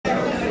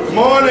Good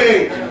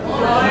morning. Good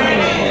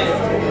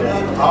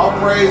morning. All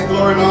praise,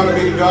 glory, and honor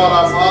be to God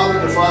our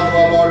Father, the Father of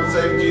our Lord and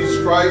Savior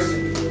Jesus Christ.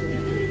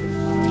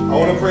 I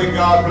want to pray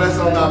God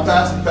blessing on our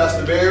pastor,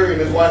 Pastor Barry,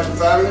 and his wife and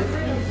family.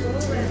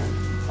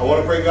 I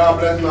want to pray God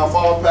blessing our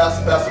former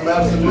pastor, Pastor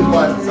Madison, and his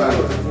wife and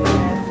family.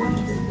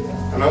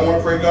 And I want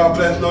to pray God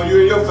blessing on you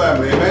and your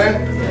family.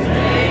 Amen?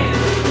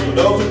 Amen. For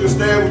those who can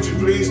stand, would you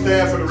please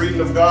stand for the reading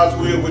of God's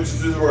will, which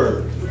is His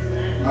word.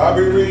 I'll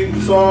be reading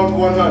Psalm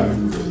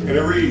 100, and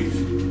it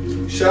reads,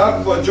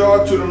 "Shout for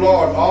joy to the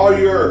Lord, all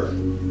you earth.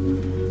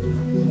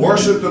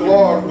 Worship the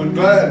Lord with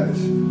gladness.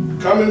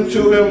 Come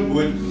into Him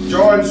with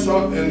joy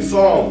and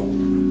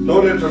song.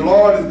 Know that the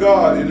Lord is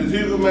God. It is He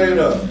who made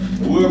us.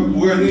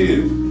 We're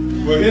His.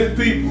 We're His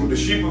people, the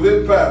sheep of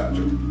His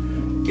pasture.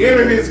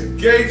 Enter His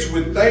gates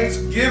with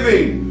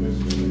thanksgiving,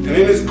 and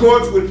in His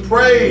courts with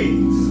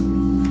praise.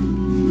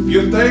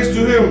 Give thanks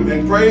to Him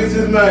and praise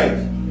His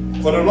name.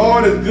 For the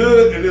Lord is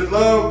good, and His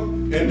love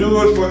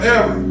endures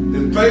forever.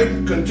 His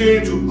faith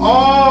continues to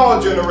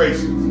all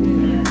generations."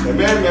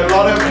 Amen. May the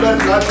Lord have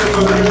blessed. I just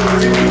for the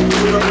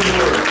reading of His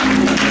word.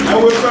 Now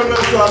we're coming up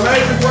to our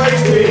amazing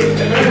praise team.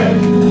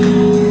 Amen.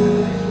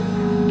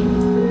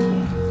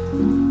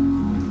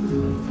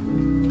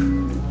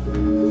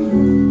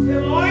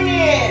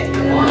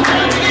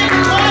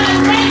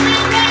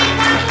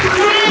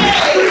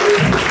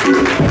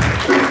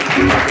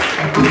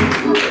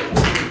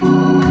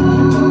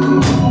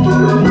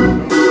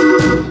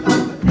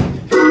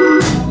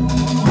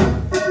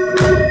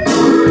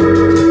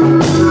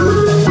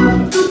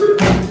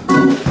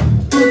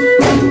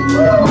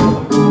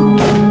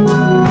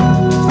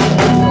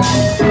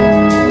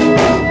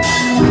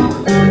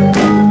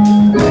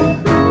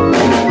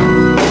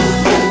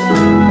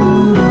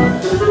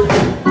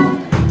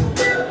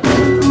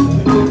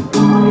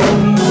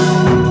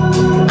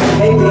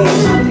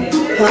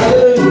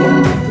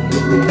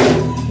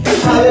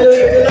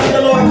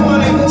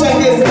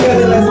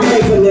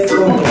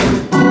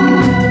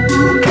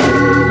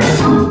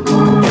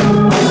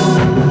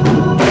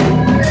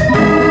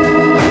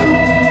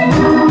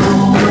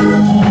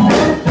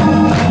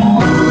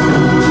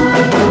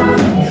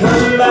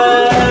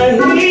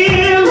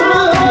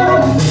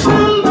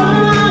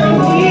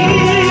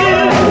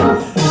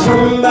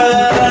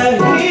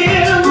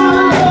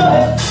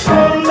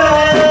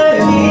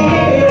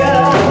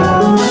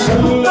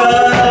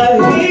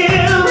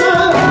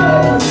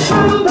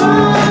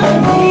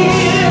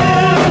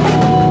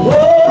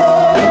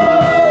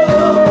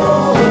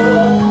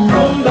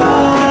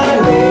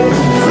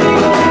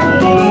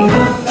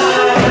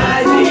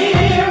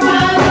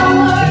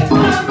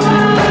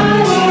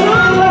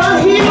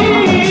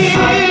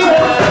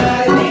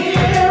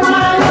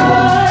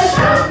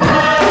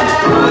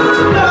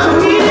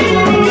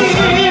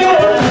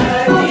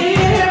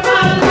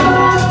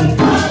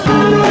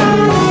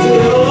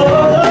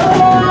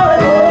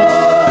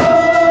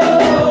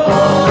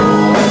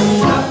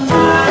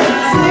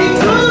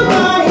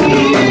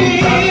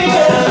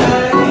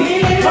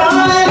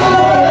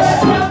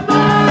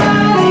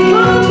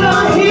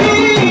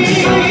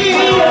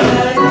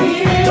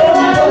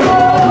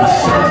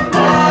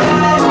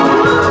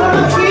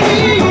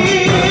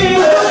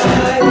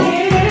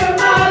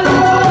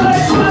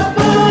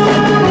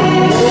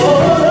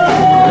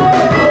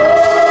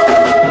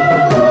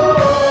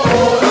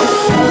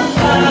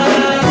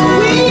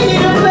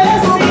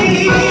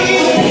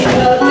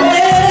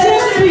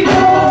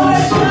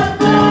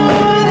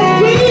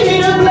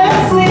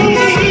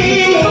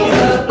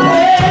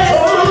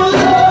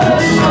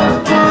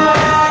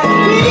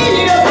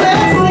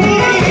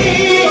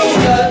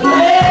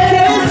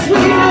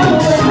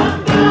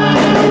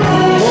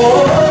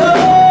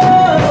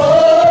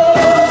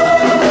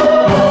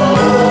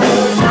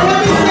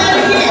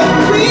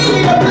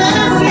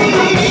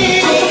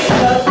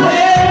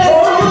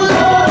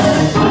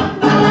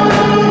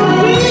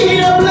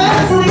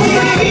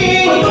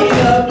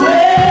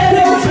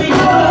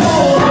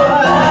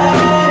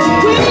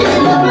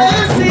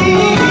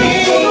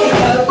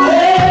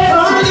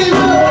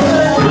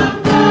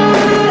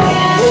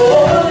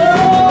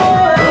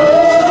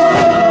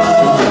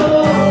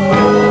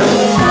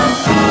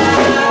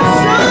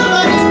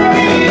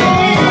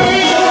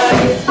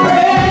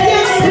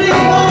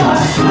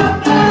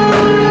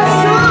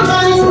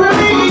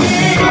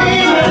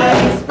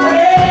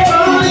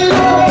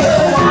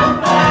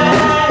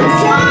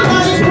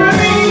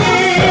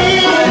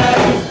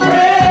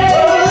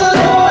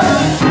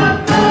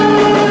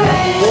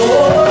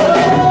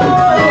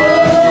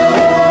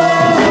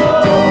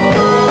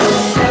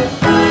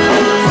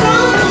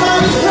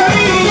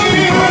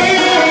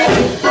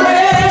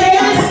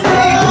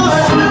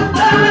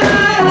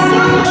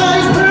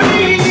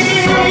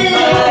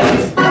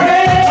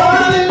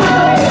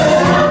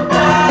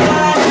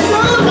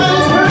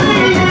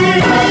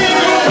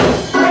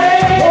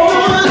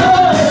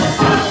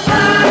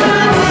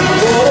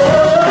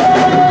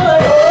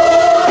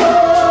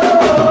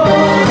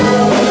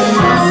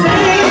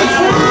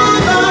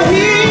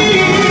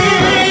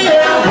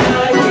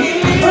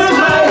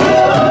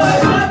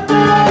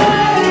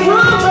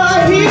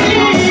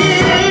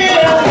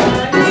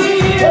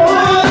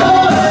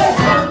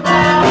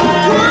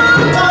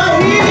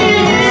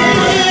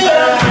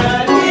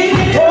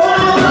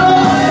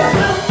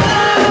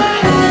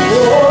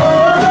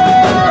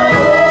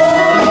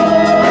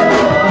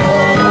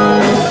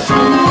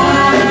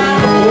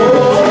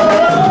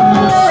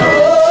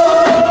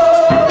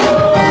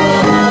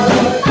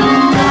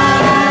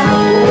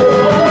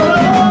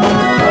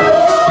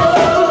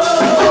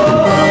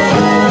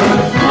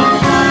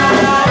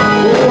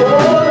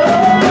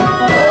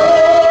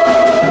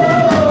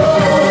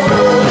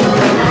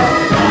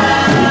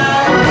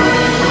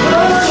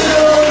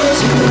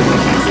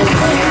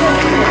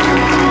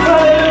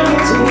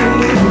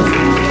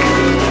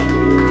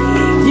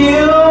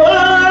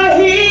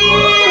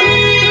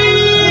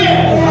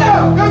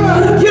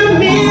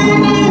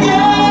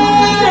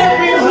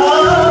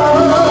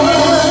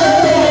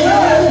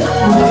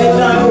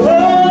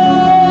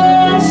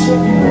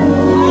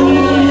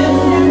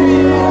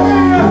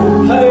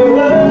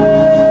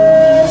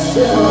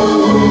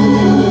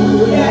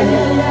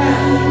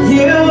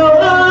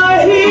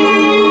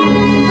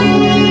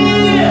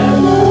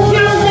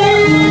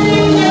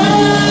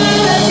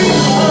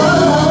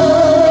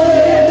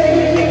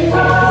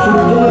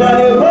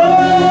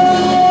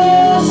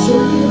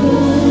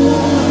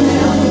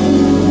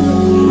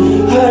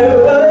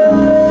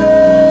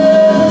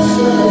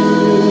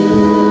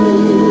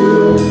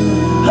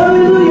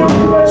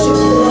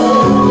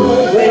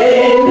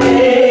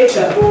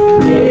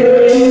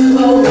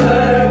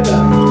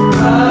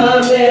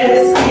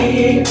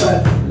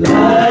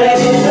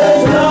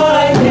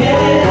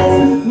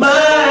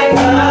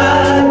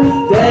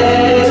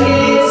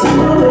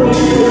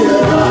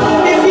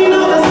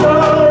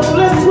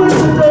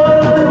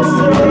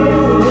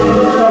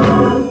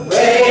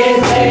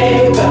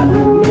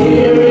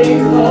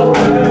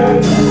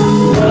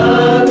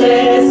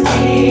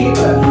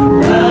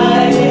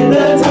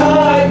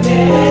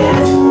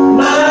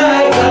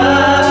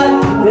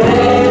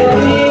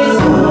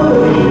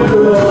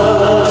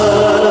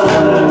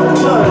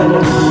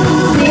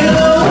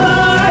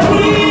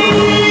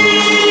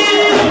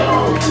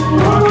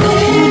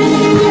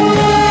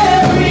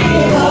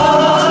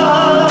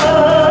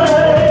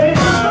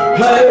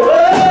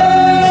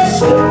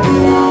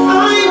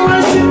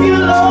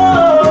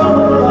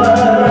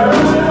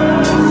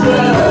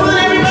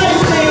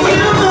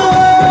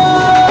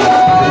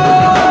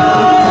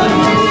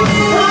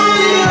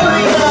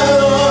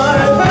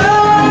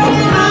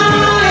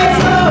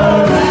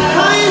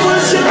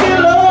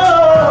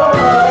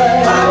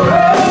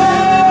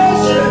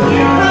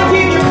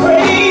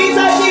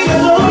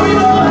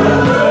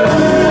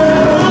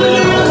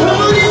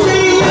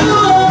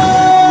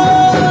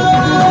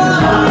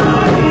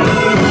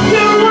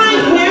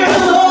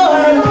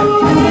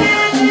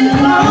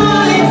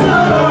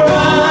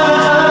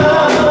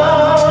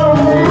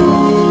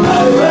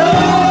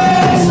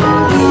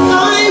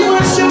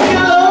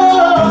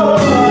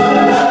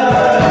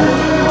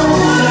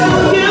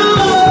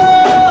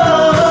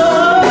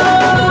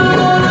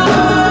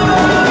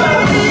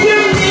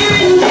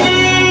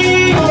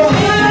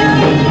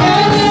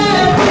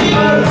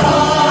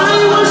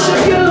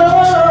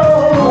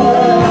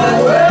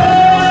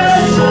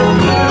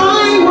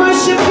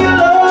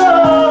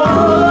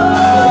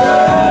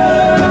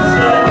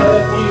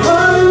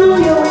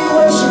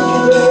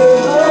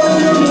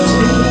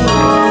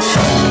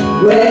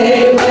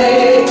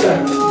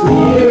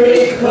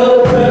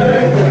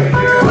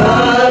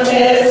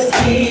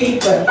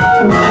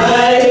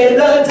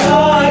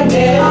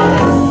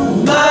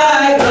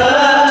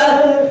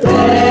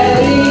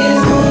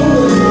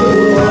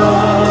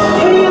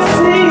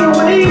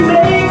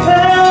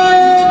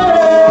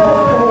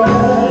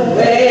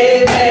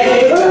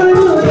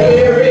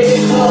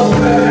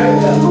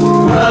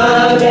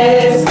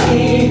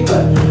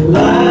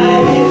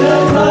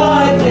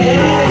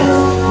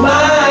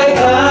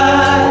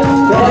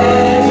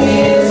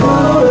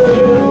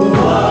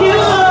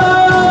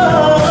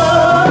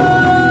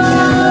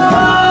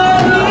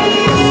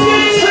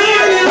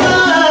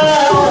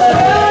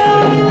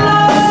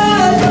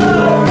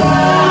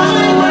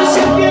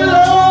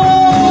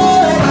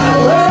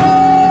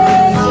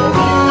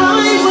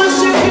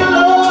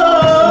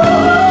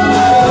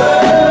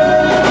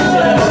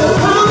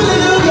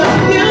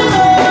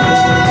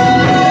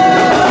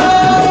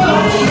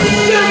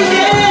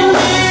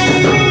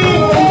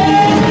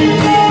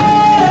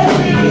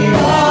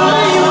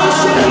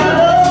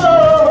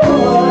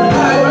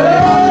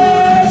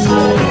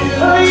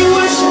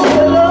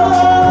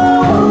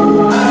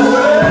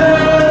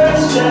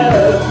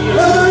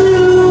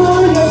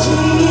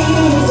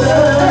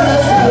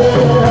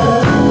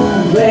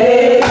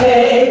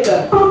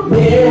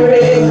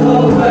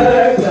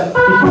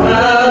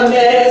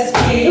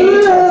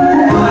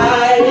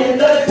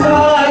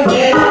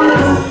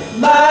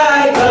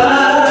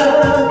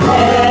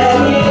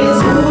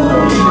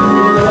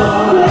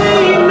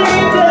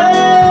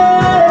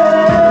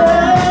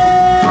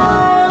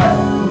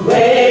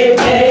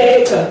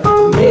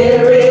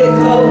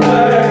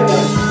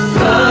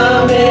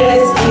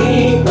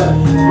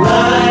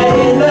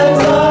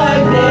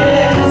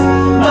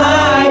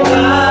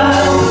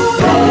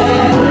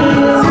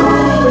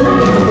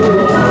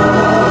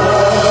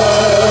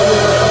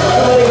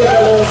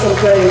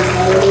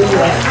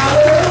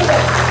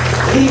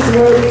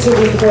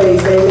 be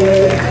praised.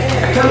 Amen.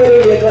 How many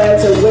of you are glad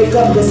to wake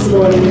up this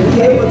morning and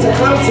be able to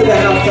come to the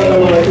house of the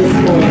Lord this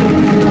morning?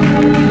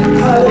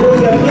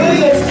 Hallelujah.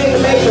 Millions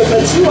didn't make it,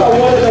 but you are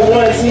one of the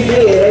ones who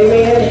did.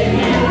 Amen.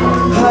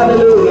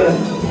 Hallelujah.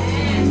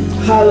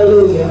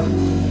 Hallelujah.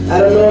 I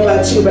don't know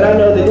about you, but I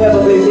know the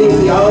devil been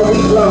busy all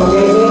week long.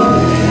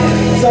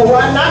 Amen. So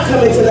why not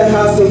come into the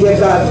house and give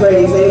God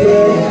praise?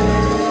 Amen.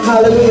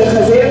 Hallelujah.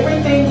 Because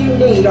everything you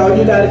need, all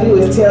you got to do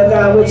is tell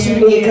God what you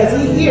need, because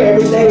He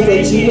hears everything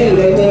that you need.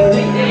 Amen.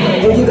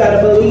 And you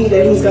got to believe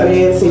that He's going to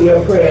answer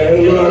your prayer.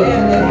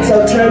 Amen.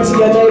 So turn to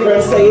your neighbor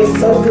and say, it's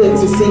so good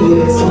to see you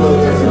this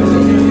morning.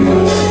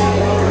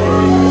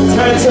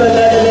 Turn to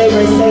another neighbor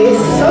and say,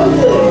 it's so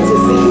good to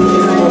see you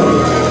this morning.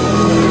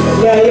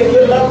 Now, if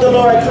you love the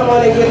Lord, come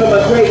on and give Him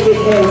a great big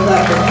hand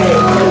clap of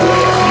praise.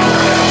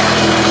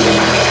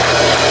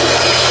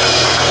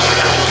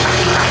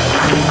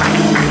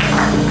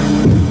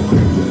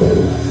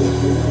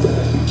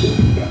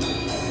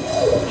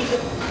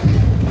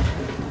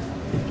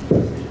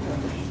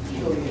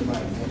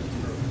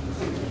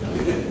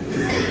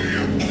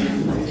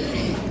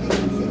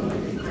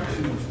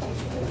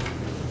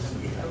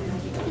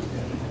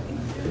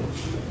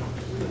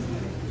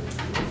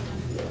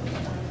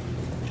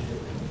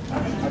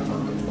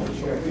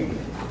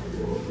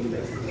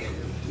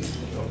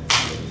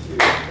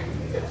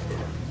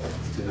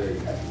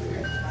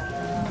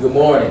 Good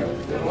morning.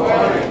 Good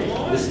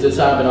morning. This is the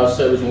time in our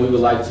service when we would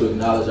like to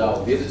acknowledge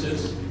our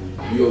visitors.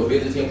 If you are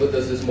visiting with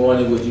us this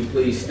morning, would you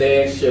please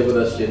stand, share with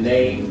us your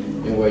name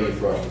and where you're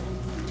from.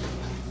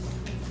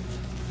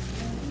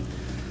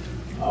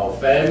 Our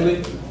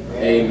family,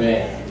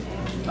 amen.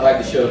 I'd like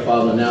to share the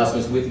following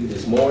announcements with you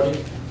this morning.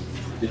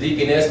 The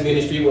Deaconess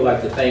Ministry would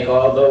like to thank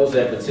all those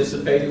that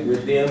participated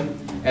with them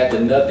at the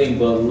Nothing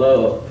But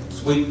Love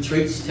Sweet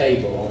Treats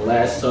table on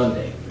last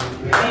Sunday.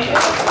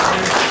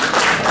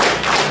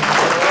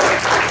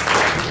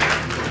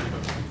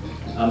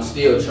 I'm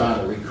still trying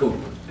to recoup.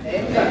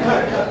 Amen,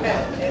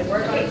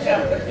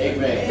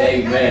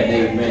 amen,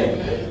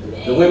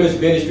 amen. The Women's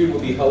Ministry will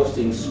be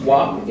hosting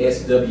SWAP,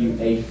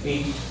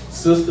 S-W-A-P,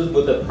 Sisters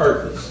with a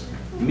Purpose,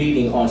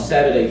 meeting on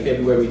Saturday,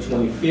 February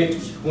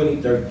 25th,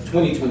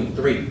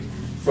 2023,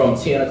 from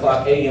 10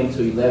 o'clock a.m.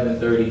 to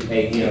 11:30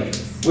 a.m.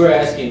 We're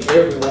asking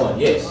everyone,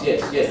 yes.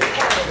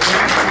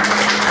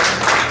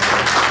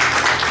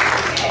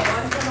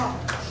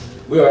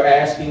 We are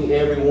asking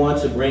everyone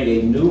to bring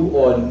a new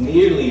or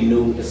nearly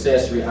new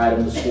accessory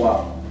item to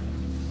swap.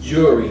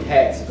 Jewelry,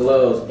 hats,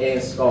 gloves, and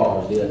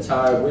scarves. The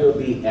attire will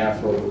be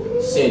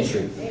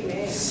Afro-centric.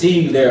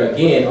 See you there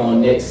again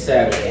on next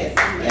Saturday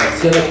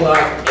at 10 o'clock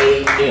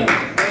a.m.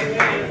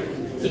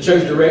 The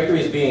church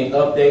directory is being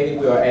updated.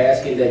 We are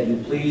asking that you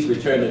please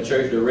return the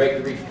church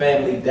directory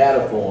family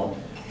data form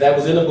that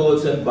was in the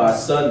bulletin by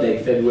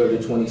Sunday, February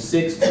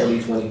 26,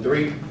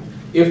 2023.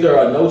 If there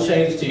are no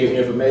changes to your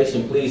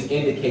information, please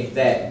indicate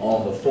that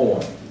on the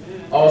form.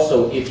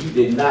 Also, if you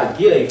did not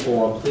get a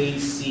form,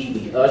 please see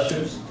the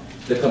ushers.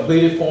 The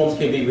completed forms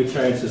can be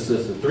returned to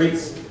Sister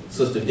Threets,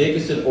 Sister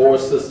Dickinson, or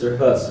Sister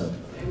Hudson.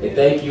 And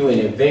thank you in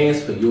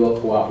advance for your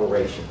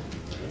cooperation.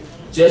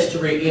 Just to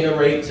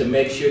reiterate, to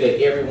make sure that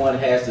everyone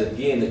has,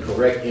 again, the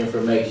correct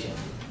information.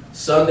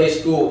 Sunday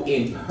school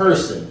in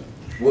person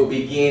will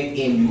begin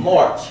in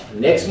March,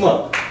 next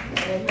month.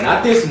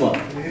 Not this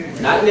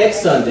month, not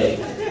next Sunday,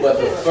 but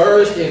the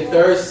first and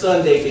third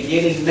Sunday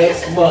beginning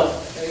next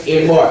month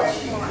in March.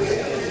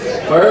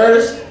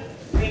 First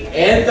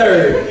and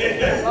third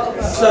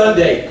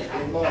Sunday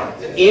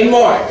in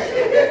March,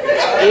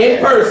 in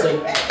person,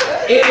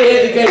 in the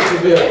education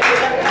building.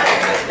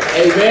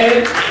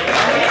 Amen.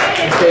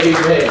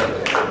 Amen.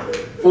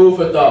 Food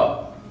for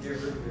thought.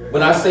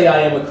 When I say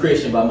I am a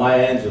Christian by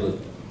Maya Angelou.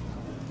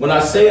 When I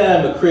say I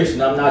am a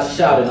Christian, I'm not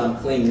shouting I'm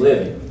clean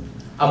living.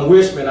 I'm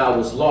whispering I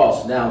was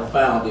lost, now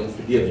found and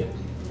forgiven.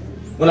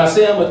 When I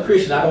say I'm a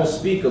Christian, I don't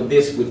speak of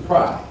this with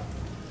pride.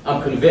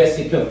 I'm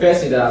confessing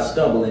that I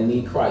stumble and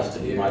need Christ to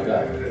be my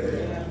God.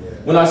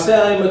 When I say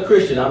I am a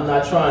Christian, I'm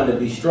not trying to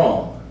be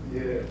strong.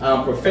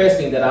 I'm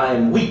professing that I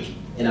am weak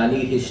and I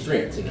need His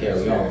strength to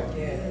carry on.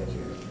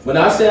 When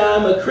I say I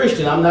am a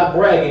Christian, I'm not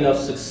bragging of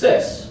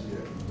success.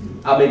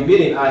 I'm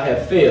admitting I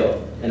have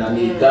failed and I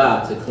need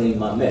God to clean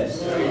my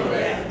mess.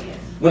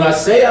 When I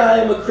say I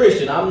am a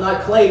Christian, I'm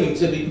not claiming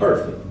to be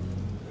perfect.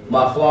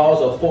 My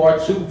flaws are far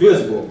too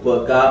visible,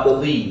 but God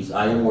believes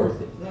I am worth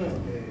it.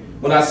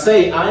 When I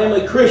say I am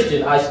a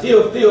Christian, I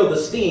still feel the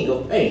sting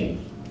of pain.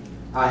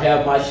 I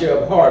have my share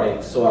of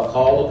heartache, so I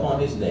call upon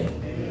His name.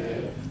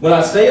 When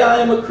I say I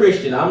am a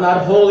Christian, I'm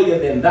not holier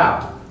than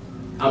thou.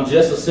 I'm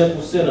just a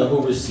simple sinner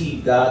who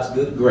received God's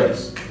good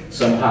grace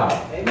somehow.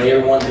 May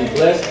everyone be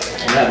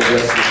blessed and have a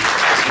blessed week.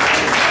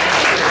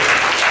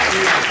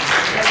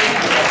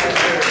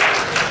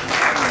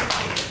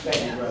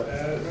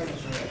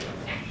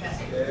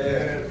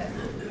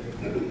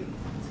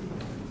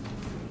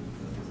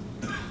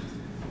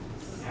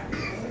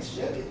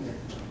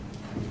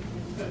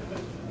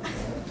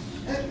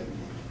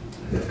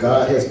 If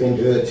God has been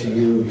good to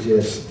you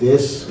just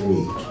this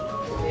week,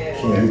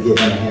 can you give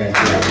Him a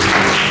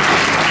hand?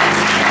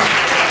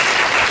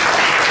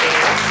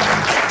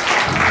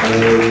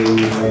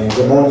 Amen.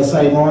 Good morning,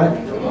 St. Mark.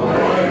 Good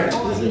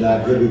morning. Is it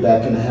not good to be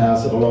back in the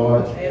house of the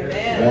Lord?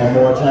 Amen.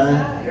 One more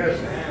time? Yes.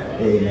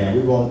 Amen.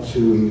 We want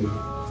to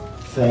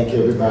thank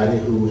everybody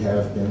who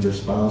have been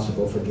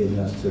responsible for getting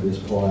us to this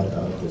part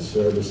of the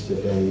service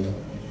today.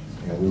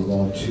 And we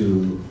want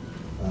to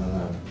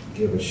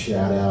give a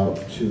shout out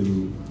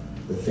to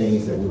the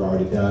things that we've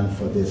already done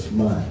for this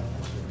month.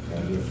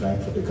 And we're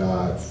thankful to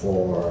God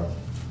for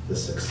the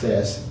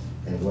success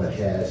and what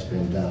has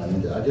been done.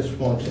 And I just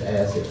want to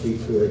ask if we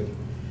could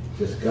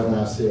just govern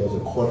ourselves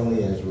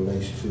accordingly as it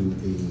relates to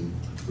the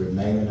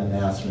remaining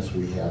announcements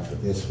we have for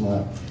this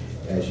month.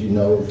 As you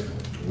know,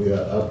 we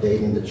are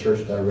updating the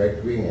church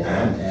directory, and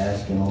I'm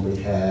asking on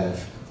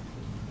behalf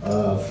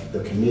of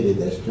the committee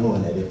that's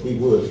doing it, if we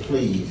would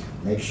please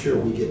make sure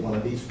we get one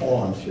of these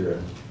forms here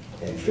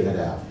and fill it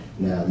out.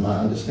 Now, my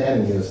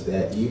understanding is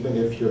that even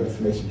if your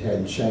information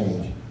hadn't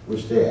changed, we're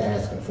still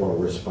asking for a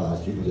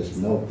response. You can just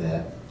note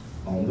that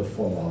on the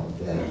form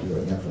that your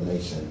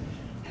information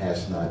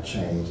has not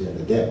changed. And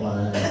the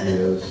deadline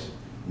is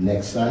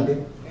next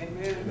Sunday.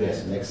 Amen.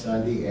 Yes, next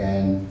Sunday.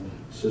 And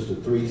Sister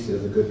Threese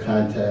is a good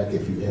contact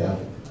if you have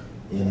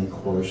any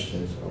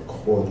questions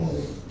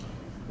accordingly.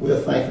 We are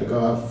thankful to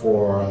God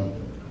for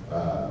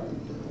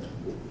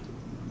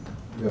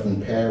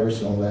Reverend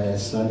Parrish on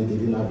last Sunday.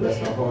 Did he not bless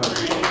our heart?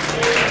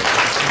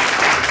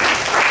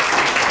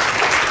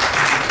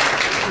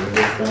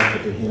 We're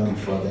thankful to him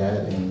for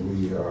that, and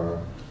we are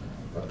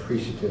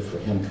appreciative for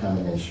him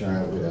coming and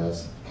sharing with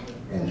us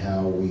and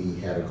how we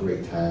had a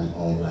great time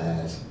on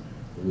last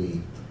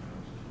week.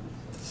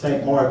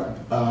 St. Mark,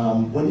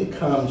 when it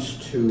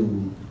comes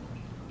to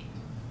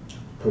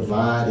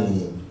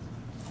providing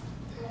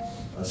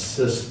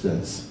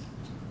assistance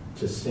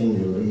to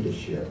senior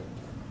leadership,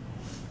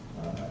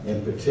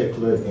 in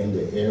particular in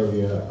the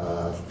area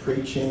of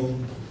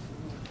preaching,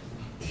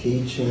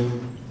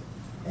 teaching,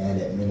 and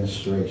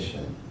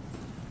administration,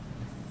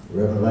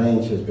 Reverend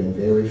Lange has been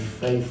very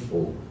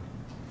faithful,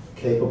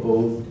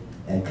 capable,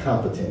 and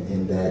competent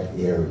in that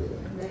area.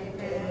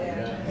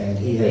 And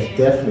he has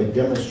definitely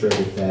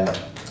demonstrated that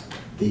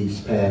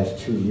these past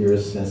 2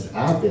 years since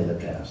I've been the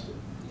pastor.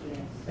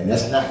 And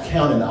that's not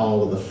counting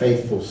all of the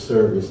faithful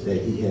service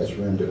that he has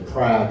rendered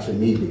prior to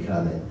me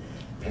becoming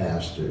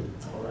pastor.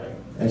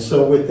 And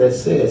so with that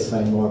said,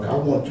 St. Mark, I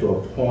want to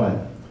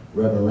appoint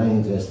Reverend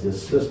Lange as the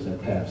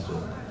assistant pastor.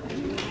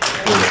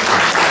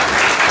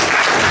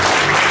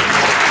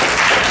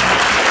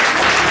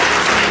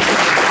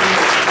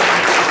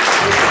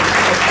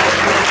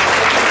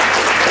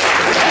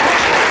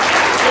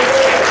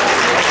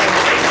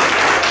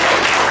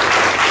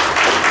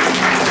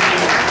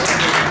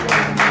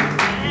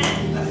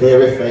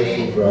 Very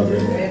faithful brother,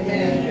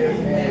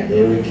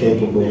 very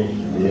capable,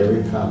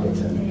 very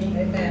competent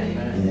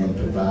in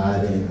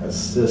providing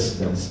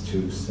assistance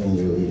to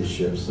senior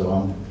leadership. So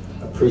I'm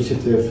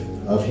appreciative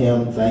of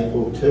him,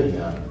 thankful to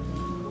him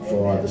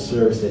for the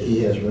service that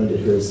he has rendered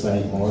here at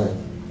St. Mark,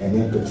 and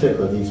in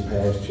particular these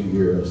past 2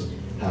 years,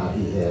 how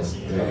he has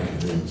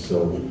helped me.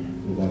 So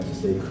we want to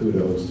say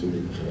kudos to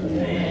him.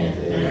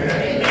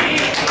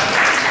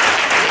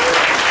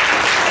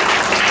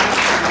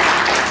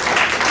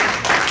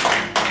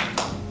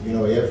 You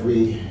know,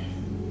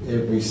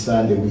 every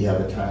Sunday we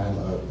have a time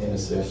of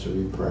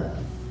intercessory prayer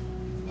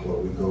where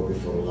we go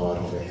before the Lord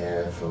on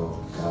behalf of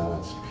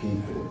God's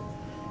people.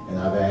 And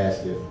I've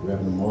asked if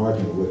Reverend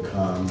Morgan would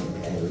come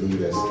and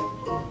lead us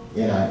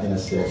in our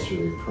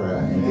intercessory prayer.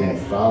 And then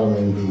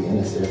following the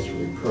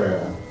intercessory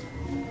prayer,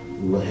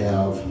 we will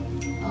have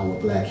our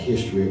Black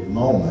History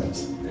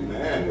moments.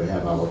 Amen. We will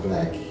have our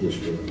Black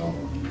History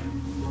moment.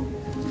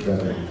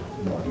 Reverend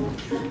Morgan.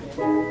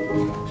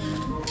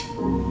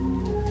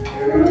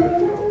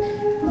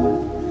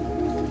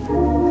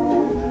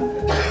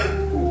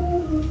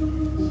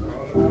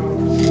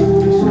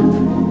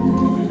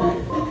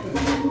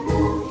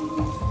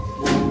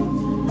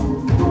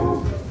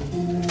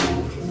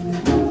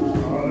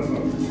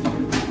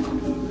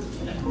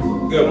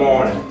 Good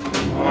morning.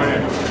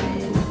 Morning.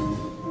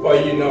 Well,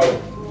 you know,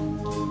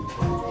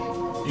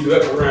 you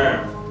look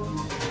around,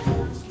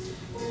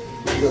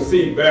 you can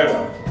see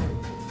better.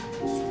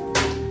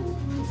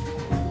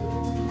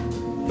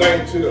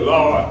 Thank to the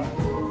Lord.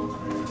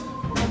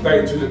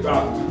 Thank to the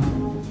doctor.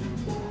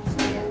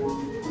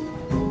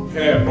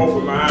 Had both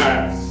of my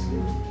eyes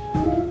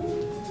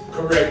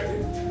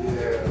corrected.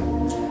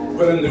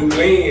 Put a new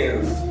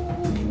lens.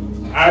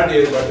 I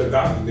did what the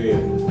doctor did,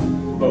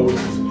 but with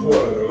the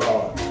support of the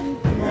Lord.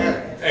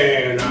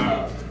 And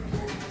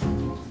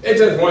it's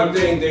just one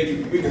thing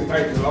that we can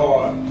thank the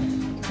Lord.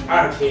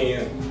 I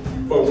can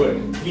for what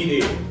he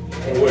did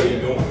and what he's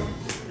doing.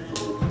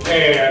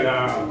 And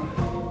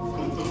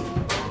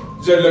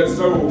just looks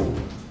so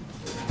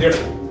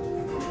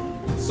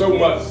different, so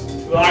much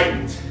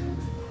light,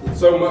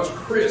 so much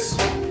crisp.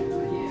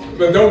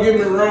 But don't get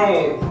me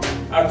wrong,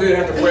 I still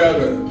have to wear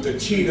the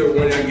cheetah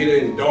when I get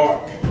in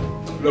dark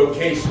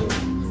locations.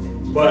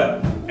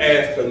 But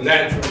as the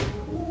natural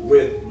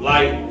with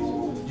light,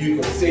 you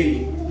can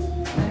see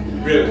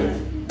really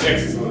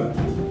excellent.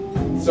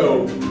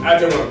 So I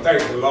just want to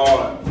thank the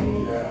Lord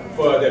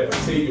for that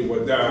procedure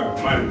was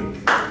done Monday.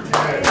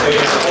 And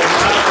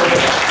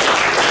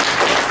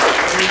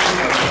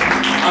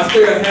I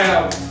still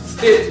have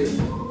stitches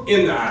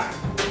in the eye,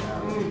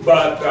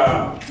 but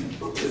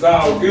it's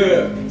all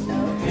good.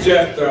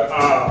 Just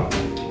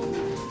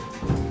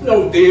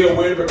deal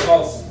with it,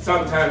 because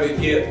sometimes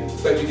it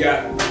gets that you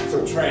got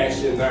some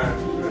trash in there.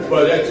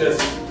 But that's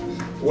just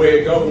where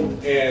it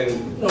goes,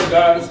 and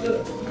God is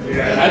good.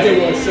 I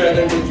didn't want to share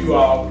that with you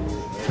all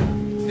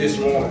this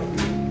morning.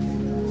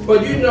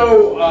 But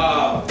before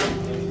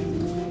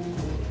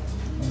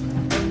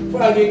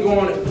I get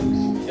going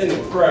in the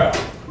prayer,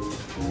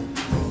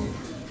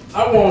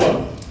 I want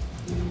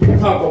to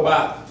talk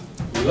about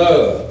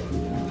love.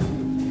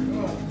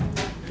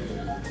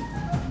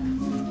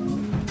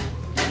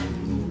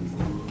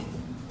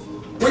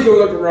 We can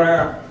look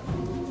around,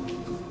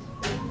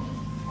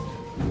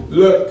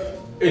 look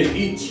at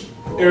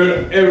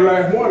every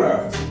last one of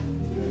us.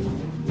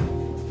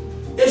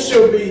 It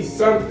should be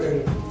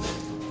something,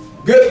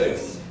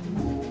 goodness,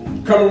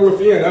 coming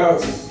within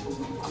us,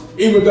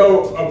 even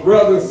though a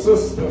brother and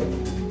sister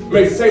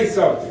may say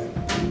something,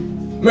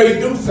 may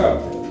do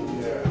something,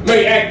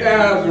 may act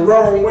out the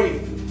wrong way,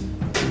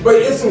 but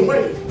it's a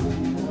way,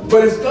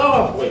 but it's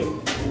God's way.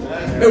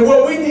 And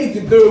what we need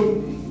to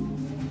do,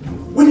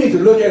 we need to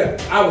look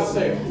at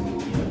ourselves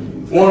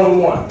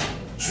one-on-one,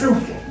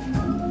 truthful.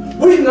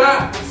 We're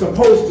not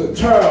supposed to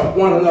tear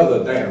one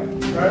another down.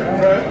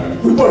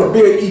 We're going to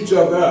build each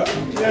other up.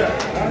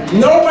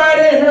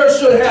 Nobody in here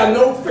should have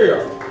no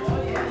fear,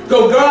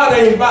 because God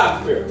ain't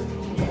about fear.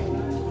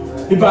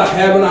 He's about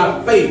having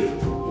our faith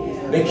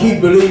and keep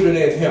believing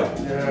in Him.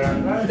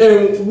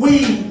 And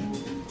we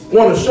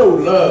want to show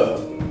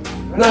love,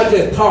 not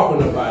just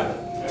talking about it.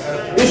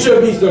 It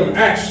should be some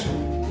action.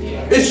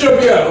 It should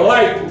be a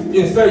light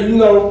and say,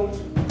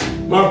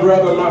 my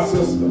brother, my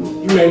sister,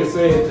 you may have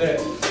said that,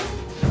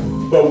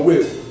 but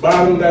with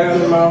bottom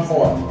down in my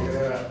heart,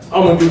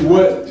 I'm going to do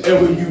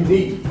whatever you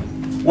need,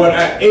 what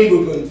I'm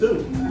able to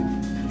do.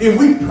 If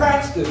we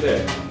practice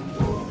that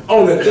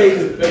on a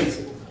daily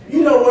basis,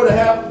 you know what'll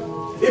happen?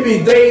 It be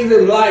days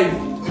in life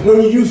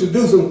when you used to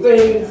do some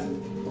things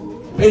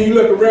and you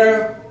look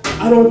around,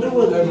 I don't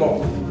do it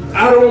anymore.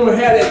 I don't want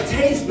to have that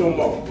taste no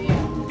more.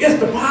 It's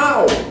the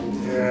power.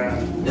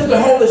 It's the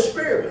Holy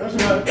Spirit.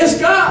 It's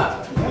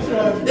God.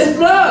 It's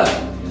love.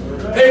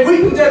 And we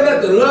can just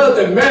let the love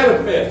that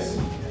manifest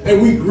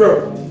and we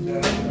grow.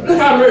 Look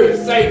how many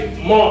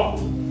SaintMark,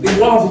 these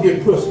walls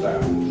get pushed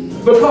down.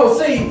 Because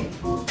see,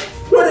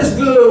 what is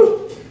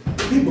good,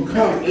 people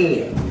come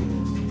in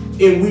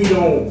and we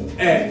don't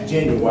act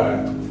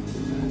genuine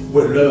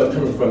with love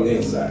coming from the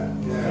inside.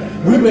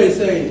 We may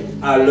say,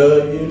 I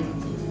love you,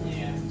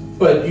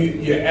 but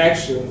your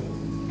action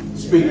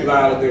speak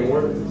louder than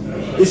words.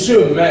 It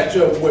should match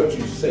up what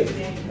you say.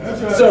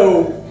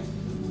 So,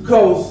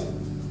 because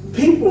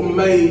people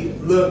may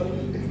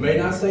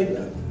not say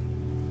nothing.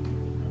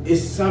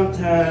 It's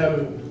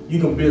sometimes you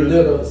can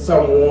belittle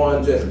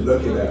someone just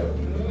looking at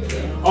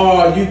them.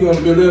 Or you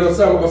can belittle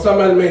someone because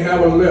somebody may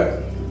have a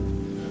lip.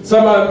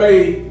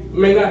 Somebody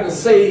may not have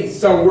say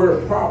some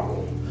word proper.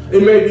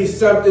 It may be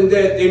something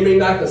that they may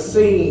not have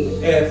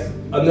seen as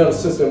another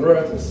sister and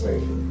brother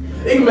seen.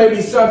 It may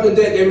be something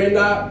that they may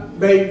not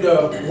be able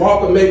to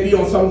walk, or may be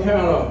on some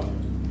kind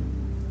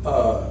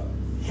of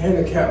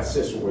handicap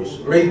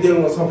situation, may be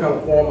dealing with some kind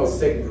of form of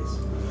sickness.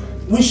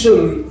 We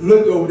shouldn't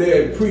look over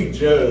there and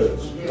prejudge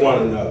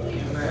one another.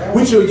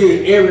 We should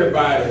give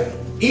everybody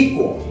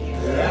equal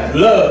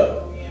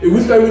love. If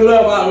we say we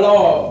love our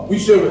Lord, we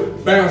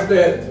should bounce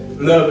that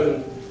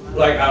loving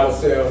like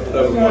ourselves,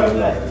 loving one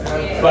another.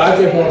 But I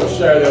just want to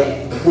share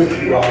that with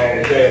you all,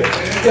 that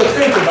just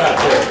think about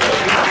that.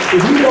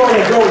 If you want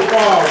to go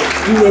forward,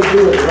 you will do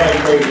it the right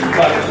way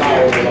by the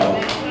power of the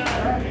Lord.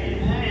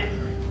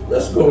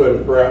 Let's go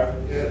in prayer.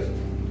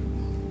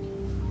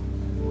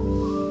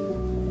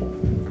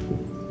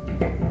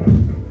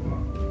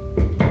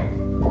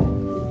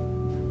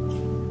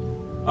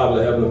 Our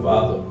Heavenly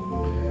Father,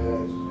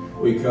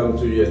 we come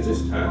to you at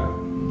this time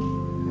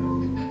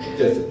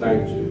just to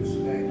thank you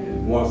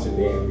once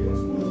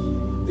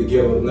again, to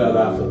give another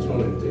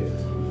opportunity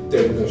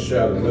that we can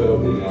share the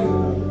love with one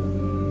another.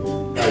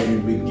 How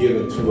you've been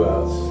given to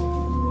us.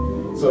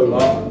 So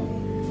Lord,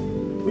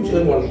 we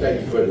just want to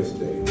thank you for this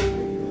day.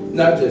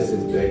 Not just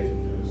this day,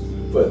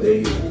 but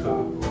days to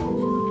come.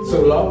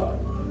 So Lord,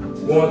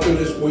 going through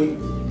this week,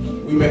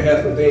 we may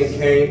have some things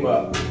came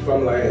up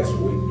from last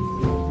week,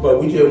 but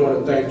we just want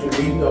to thank you.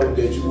 We know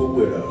that you were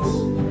with us,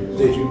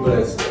 that you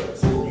blessed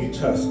us, you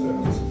touched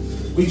us.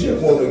 We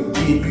just want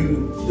to give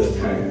you the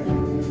time.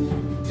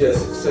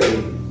 Just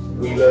say,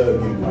 we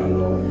love you, my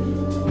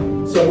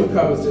Lord. So we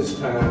come at this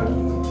time.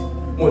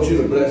 I want you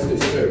to bless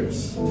this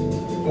service. I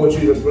want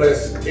you to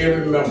bless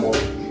every member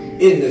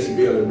in this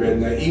building right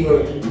now,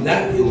 even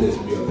not in this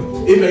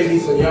building. It may be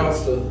some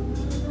youngster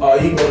or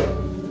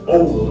even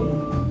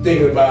older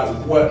thinking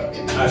about what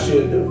I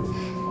should do.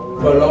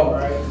 But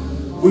Lord,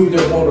 we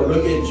just want to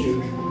look at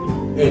you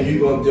and you're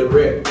going to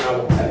direct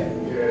our path.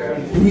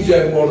 We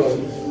just want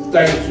to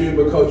thank you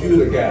because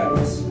you're the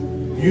guidance.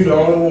 You're the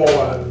only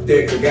one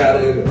that can guide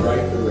us in the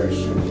right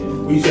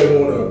direction. We just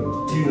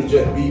want you to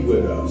just be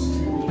with us.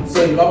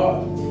 Say,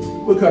 Lord,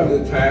 we're coming to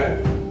the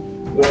time,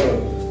 want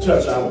to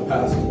touch our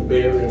pastor,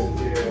 bury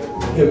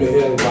him and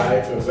his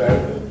wife and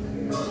family,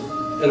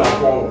 and our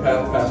former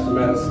pastor, Pastor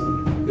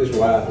Madison, his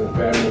wife and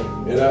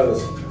family, and other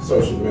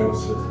social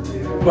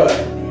ministers. But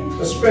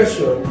a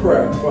special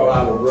prayer for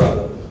our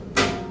brother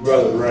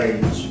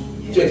Range.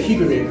 Just keep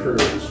him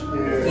encouraged.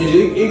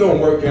 It's going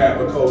to work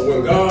out because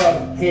when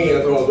God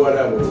hands on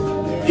whatever,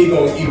 it's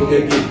going to even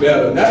just get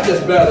better. Not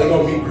just better, it's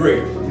going to be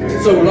great.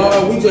 So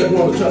Lord, we just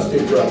want to trust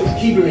this brother.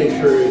 Keep him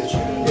encouraged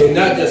and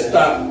not just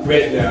stop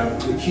right now,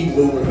 to keep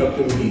moving up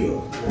the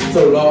hill.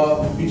 So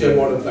Lord, we just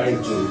want to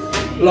thank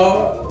you.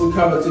 Lord, we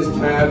come at this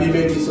time, there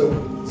may be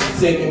some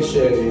sick and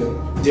shed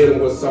in, dealing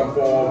with some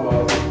form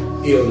of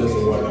illness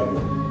or whatever.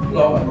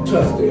 Lord,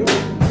 trust them.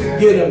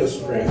 Give them the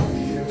strength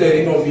that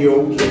they're going to be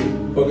okay.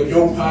 Because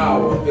your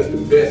power is the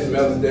best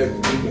medicine that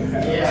we can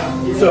have.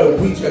 Yeah. So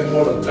we just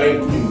want to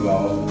thank you,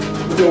 Lord.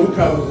 So we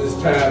come to this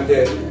time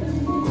that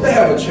they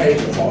have a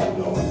change of heart,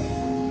 Lord.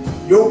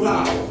 Your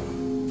power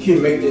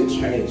can make that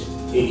change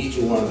in each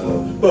one of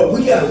us. But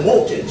we got to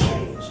want that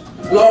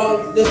change.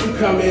 Lord, that you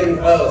come in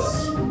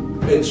us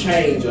and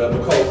change us,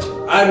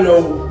 because I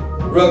know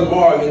Brother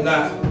Mark is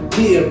not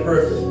being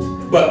perfect.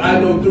 But I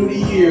know through the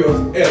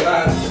years, as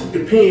I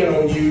depend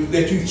on you,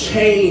 that you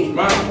change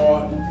my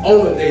heart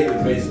on a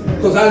daily basis.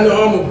 Because I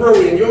know I'm going to grow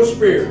in your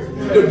spirit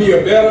to be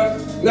a better,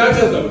 not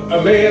just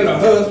a man, a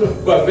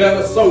husband, but a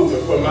better soldier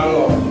for my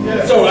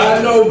Lord. So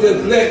I know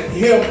just let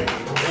him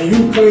and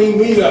you clean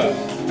me up.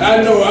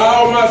 I know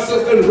all my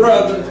sisters and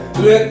brothers,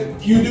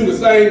 let you do the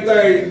same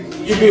thing,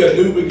 you be a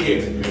new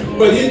beginning.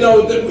 But you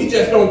know that we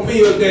just don't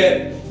feel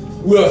that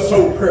we're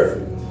so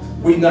perfect.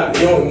 We're not.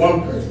 The only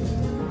one person.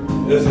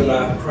 There's a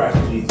lot of Christ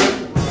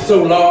Jesus.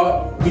 So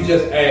Lord, we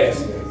just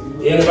ask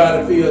them.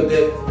 Anybody feel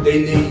that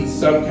they need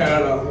some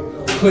kind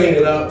of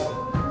cleaning up,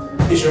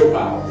 it's your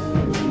power.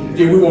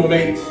 Then we want to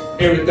make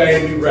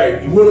everything be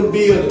right. You want to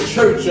build a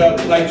church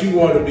up like you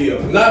want to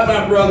build. Not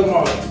by Brother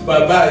Mark,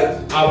 but by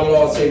our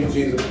Lord Savior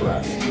Jesus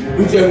Christ.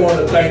 We just want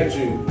to thank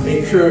you,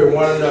 encourage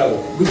one another.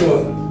 We're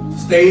going to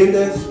stay in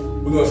this.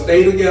 We're going to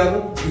stay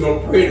together. We're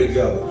going to pray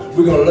together.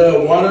 We're going to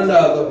love one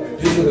another.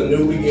 This is a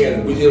new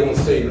beginning. We just want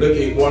to say, look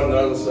at one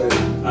another and say,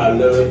 I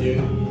love you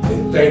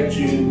and thank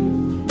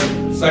you,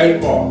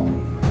 St. Mark,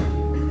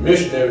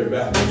 Missionary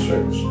Baptist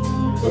Church,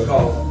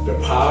 because the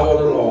power of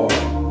the Lord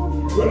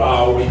will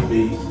always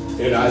be.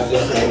 And I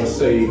just want to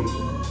say,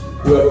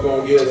 whoever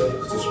going to give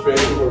us a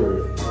special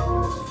word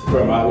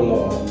from our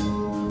Lord,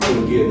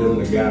 will give them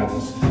the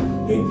guidance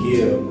and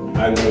give,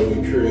 I know,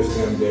 encourage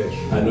them that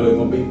I know it's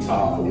going to be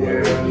powerful,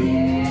 whatever it be.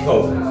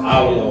 Because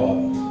our Lord,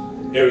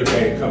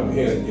 everything coming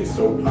here is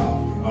so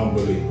powerful,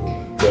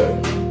 unbelievable.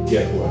 But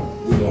guess what?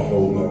 We're going to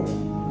hold on.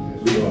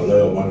 We're going to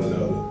love one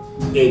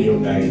another. In your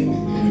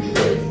name, we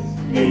pray.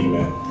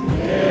 Amen.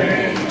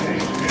 Amen.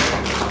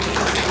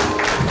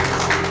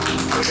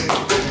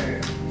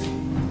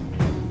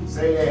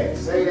 Say that,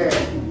 say that.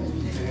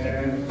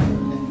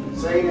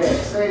 Say that,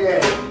 say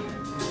that.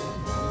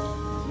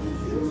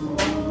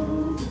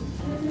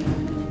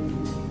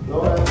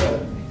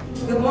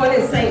 Good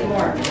morning, St.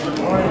 Mark. Good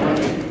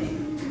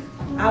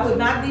morning. I would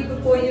not be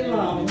before you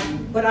long,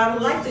 but I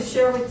would like to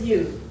share with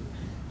you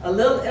a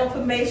little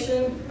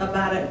information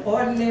about an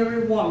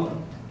ordinary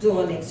woman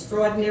doing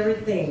extraordinary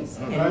things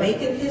and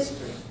making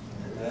history.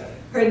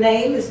 Her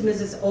name is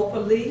Mrs.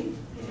 Oprah Lee.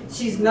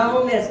 She's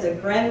known as the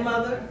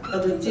grandmother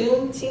of the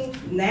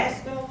Juneteenth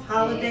National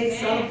Holiday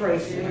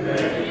Celebration.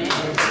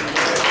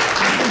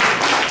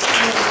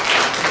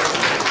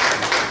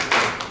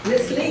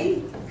 Ms.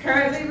 Lee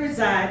currently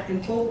resides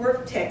in Fort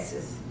Worth,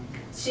 Texas.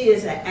 She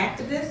is an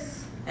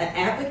activist, an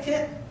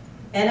advocate,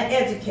 and an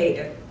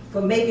educator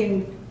for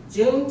making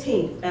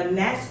Juneteenth a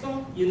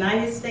national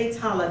United States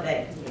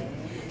holiday.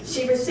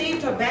 She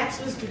received her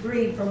bachelor's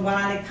degree from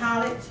Wiley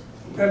College,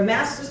 her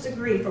master's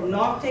degree from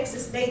North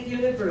Texas State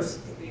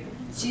University.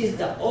 She is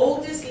the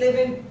oldest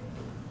living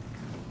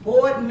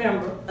board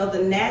member of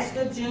the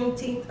National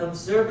Juneteenth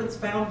Observance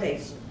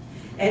Foundation,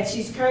 and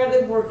she's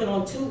currently working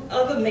on 2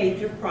 other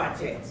major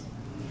projects.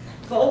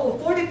 For over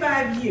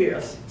 45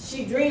 years,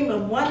 she dreamed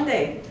of one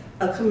day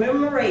of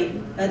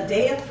commemorating a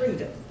day of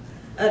freedom,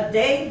 a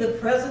day the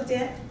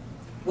president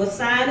would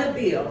sign a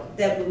bill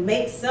that would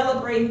make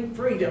celebrating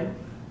freedom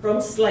from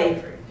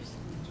slavery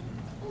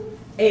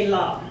a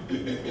law.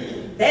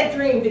 That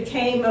dream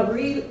became a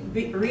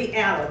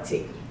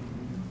reality.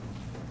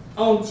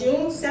 On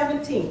June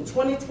 17,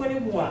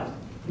 2021,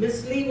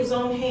 Ms. Lee was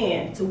on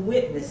hand to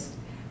witness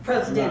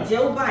President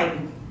Joe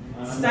Biden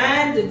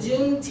sign the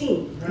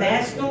Juneteenth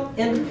National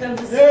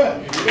Independence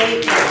Day,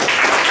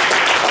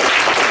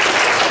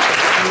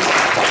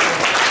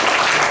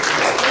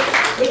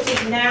 which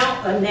is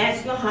now a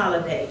national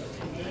holiday.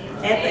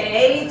 At the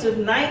age of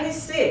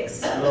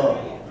 96,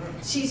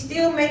 she's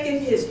still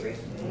making history,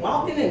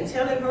 walking and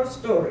telling her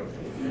story.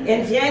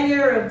 In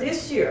January of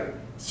this year,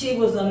 She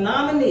was a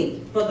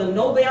nominee for the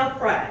Nobel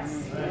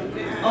Prize.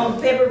 On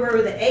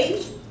February the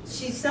 8th,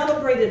 she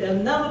celebrated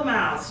another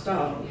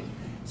milestone.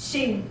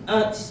 She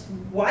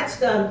watched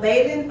the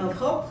unveiling of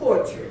her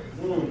portrait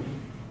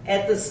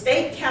at the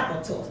state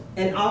capitol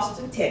in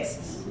Austin,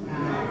 Texas.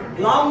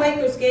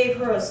 Lawmakers gave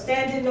her a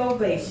standing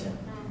ovation.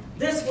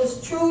 This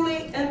was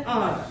truly an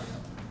honor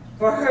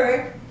for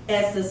her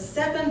as the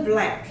second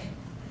Black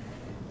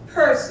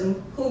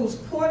person whose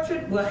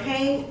portrait will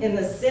hang in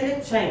the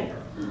Senate chamber.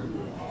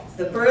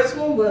 The first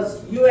one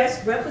was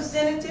U.S.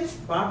 Representative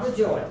Barbara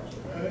Jordan.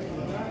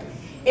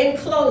 In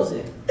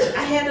closing,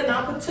 I had an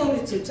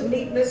opportunity to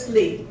meet Miss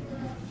Lee,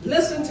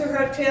 listen to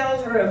her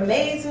tell her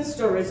amazing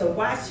stories of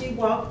why she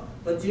walked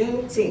for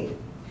Juneteenth.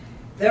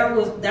 That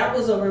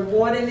was a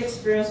rewarding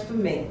experience for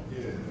me.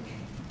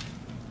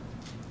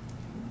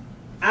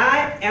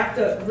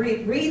 After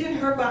reading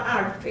her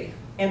biography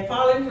and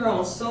following her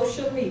on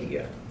social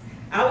media,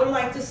 I would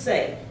like to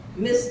say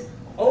Miss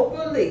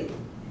Oprah Lee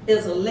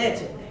is a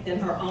legend in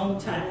her own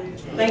time.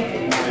 Thank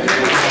you.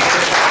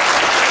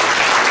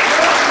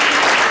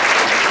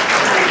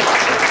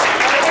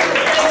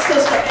 Thanks,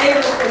 Sister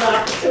Ava, for the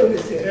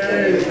opportunity.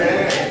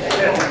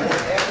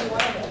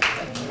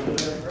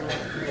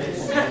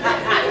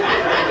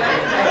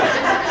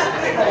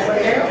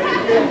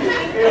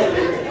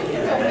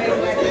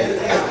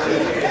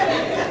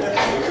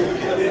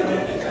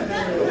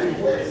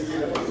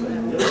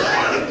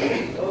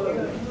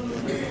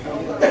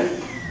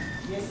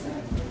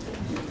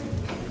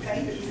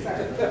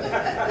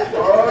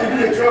 Oh,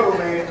 you in trouble,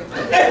 man.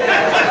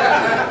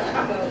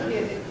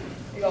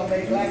 You gonna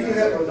make like you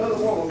have another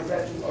woman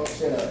that you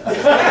shut up.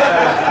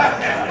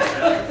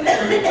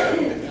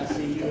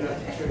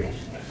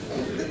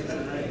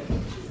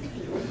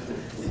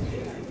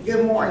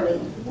 Good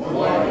morning.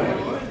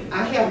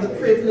 I have the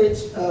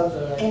privilege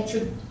of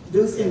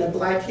introducing the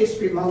Black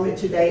History Moment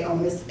today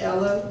on Miss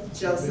Ella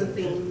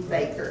Josephine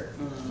Baker.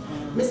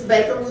 Miss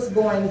Baker was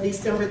born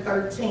December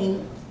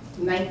 13,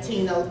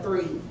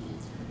 1903.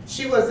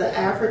 She was an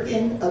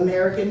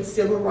African-American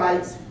civil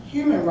rights,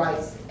 human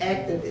rights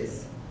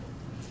activist.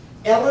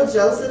 Ella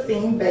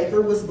Josephine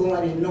Baker was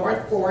born in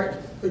North Fort,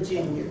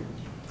 Virginia.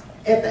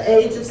 At the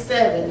age of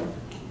 7,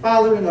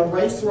 following a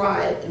race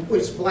riot in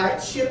which Black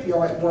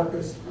shipyard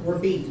workers were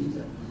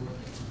beaten.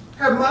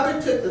 Her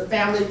mother took the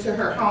family to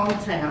her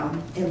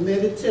hometown in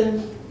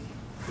Middleton,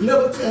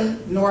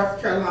 North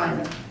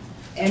Carolina,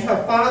 and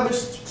her father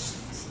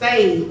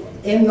stayed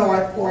in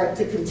North Fort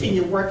to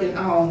continue working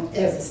on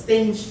as a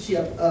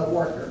steamship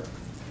worker.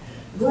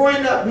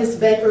 Growing up, Miss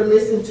Baker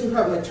listened to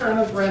her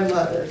maternal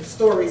grandmother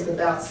stories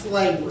about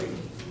slavery,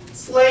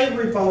 slave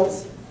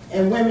revolts,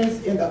 and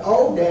women's in the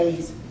old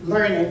days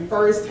learning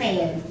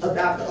firsthand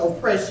about the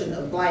oppression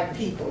of Black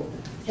people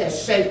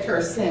has shaped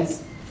her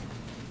sense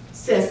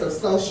of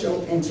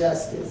social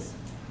injustice.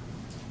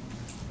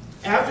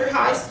 After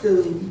high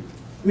school,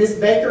 Miss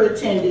Baker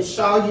attended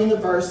Shaw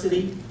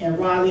University in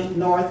Raleigh,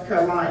 North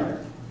Carolina,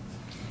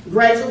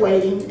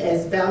 graduating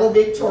as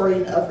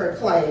valedictorian of her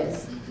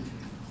class.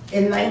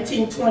 In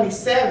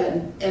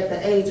 1927, at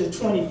the age of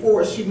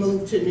 24, she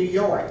moved to New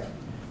York,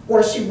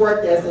 where she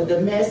worked as a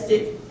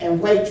domestic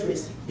and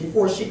waitress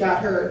before she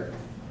got her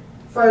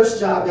first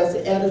job as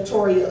an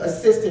editorial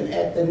assistant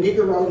at the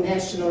Negro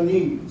National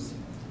News.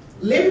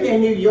 Living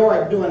in New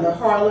York during the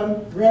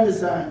Harlem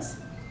Renaissance,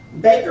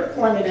 Baker's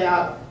point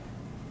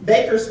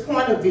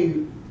of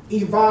view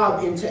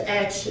evolved into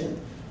action,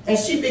 and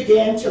she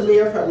began to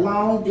live her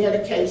long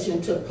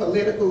dedication to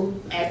political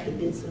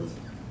activism.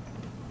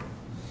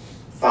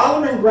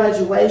 Following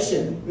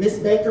graduation, Miss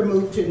Baker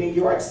moved to New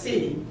York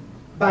City.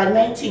 By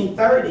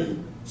 1930,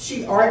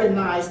 she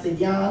organized the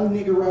Young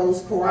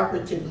Negroes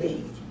Cooperative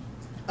League,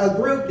 a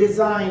group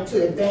designed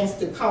to advance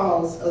the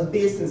cause of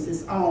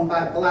businesses owned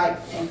by Black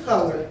and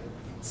colored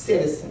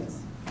citizens.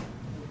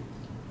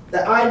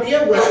 The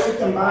idea was to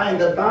combine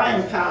the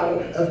buying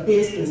power of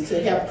business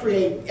to help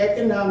create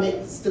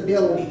economic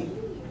stability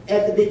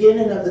at the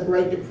beginning of the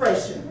Great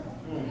Depression.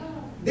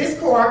 This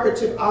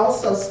cooperative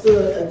also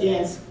stood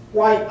against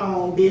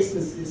white-owned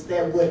businesses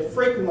that would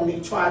frequently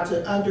try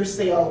to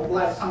undersell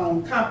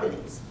Black-owned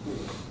companies.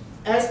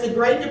 As the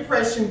Great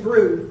Depression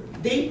grew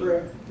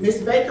deeper,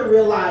 Ms. Baker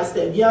realized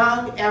that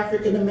young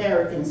African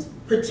Americans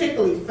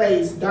particularly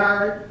faced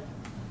dire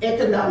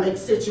economic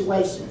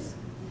situations.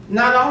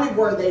 Not only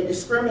were they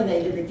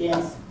discriminated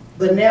against,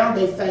 but now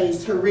they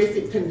faced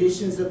horrific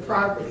conditions of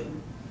poverty,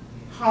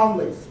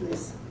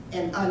 homelessness,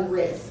 and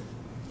unrest.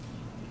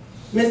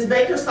 Ms.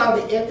 Baker saw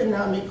the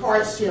economic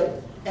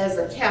hardship as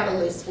a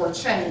catalyst for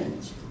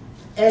change.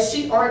 As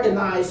she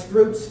organized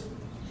groups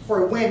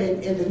for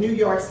women in the New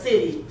York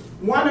City,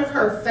 one of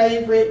her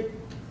favorite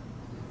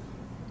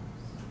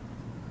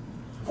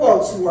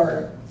quotes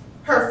were,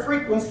 her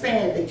frequent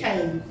saying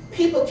became,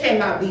 "People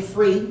cannot be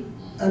free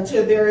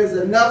until there is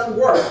enough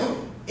work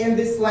in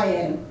this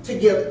land to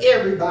give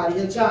everybody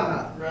a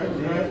job." Right.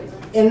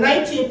 In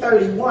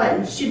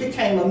 1931, she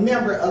became a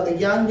member of the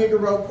Young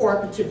Negro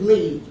Cooperative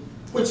League,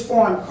 which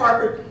formed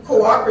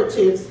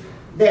cooperatives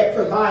that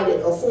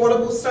provided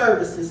affordable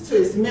services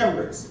to its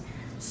members.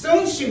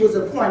 Soon she was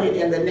appointed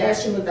in the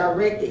National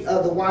Director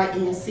of the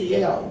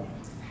YNCL.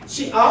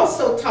 She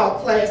also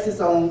taught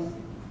classes on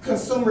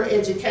consumer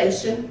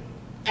education,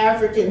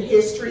 African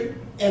history,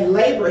 and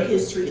labor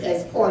history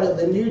as part of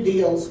the New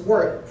Deal's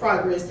Work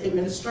Progress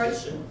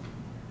Administration.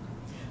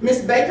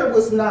 Ms. Baker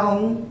was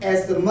known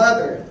as the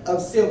mother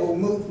of civil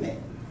movement.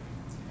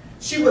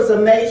 She was a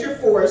major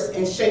force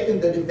in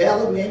shaping the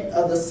development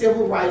of the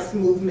civil rights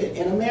movement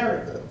in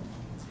America.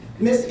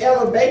 Ms.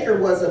 Ella Baker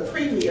was a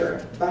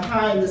premier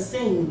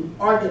behind-the-scene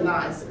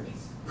organizer,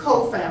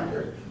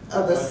 co-founder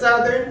of the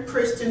Southern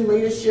Christian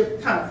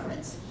Leadership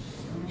Conference,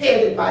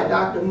 headed by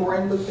Dr.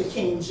 Martin Luther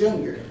King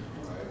Jr.,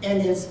 and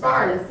the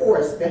inspiring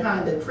force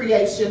behind the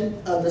creation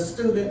of the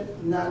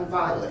Student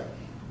Nonviolent.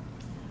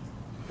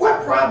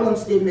 What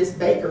problems did Ms.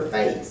 Baker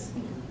face?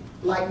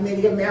 Like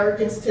many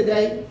Americans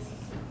today,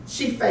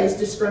 she faced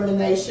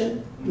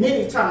discrimination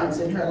many times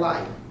in her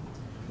life.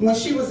 When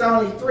she was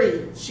only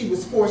 3, she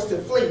was forced to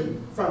flee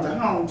from the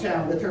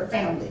hometown with her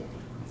family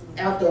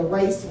after a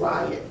race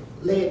riot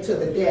led to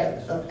the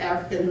death of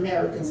African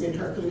Americans in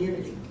her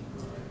community.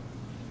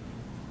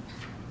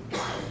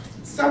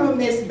 Some of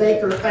Ms.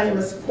 Baker's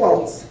famous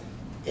quotes,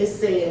 it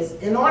says,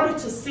 "In order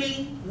to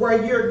see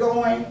where you're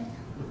going,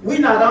 we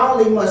not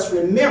only must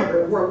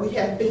remember where we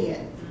have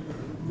been,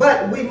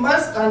 but we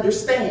must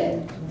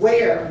understand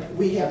where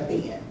we have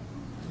been."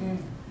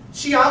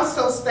 She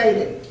also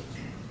stated,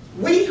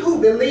 "We who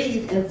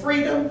believe in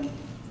freedom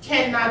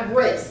cannot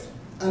rest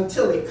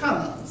until it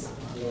comes.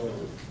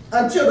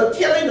 Until the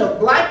killing of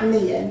black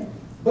men,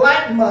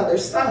 black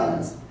mothers'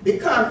 sons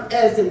become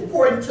as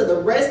important to the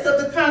rest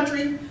of the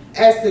country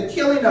as the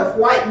killing of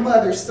white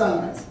mothers'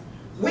 sons.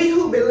 We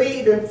who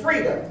believe in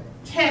freedom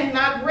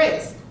cannot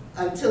rest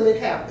until it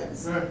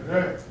happens."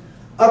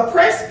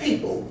 Oppressed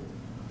people,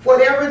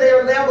 whatever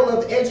their level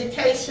of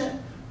education,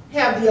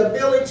 have the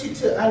ability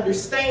to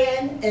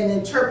understand and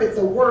interpret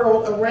the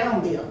world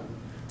around them,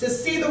 to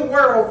see the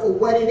world for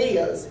what it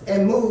is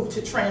and move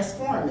to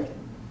transform it.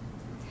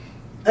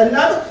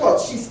 Another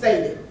quote she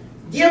stated,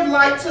 "Give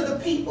light to the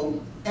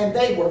people and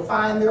they will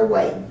find their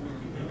way."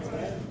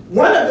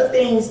 One of the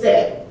things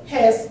that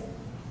has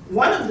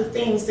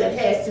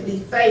to be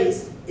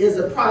faced is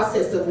a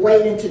process of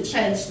waiting to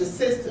change the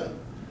system.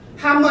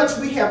 How much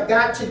we have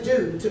got to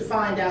do to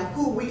find out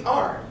who we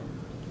are,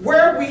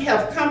 where we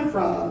have come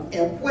from,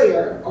 and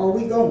where are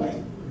we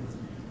going.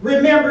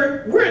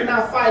 Remember, we're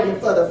not fighting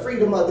for the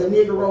freedom of the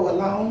Negro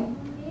alone,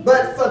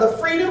 but for the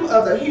freedom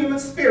of the human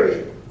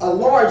spirit, a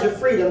larger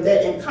freedom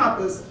that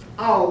encompasses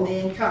all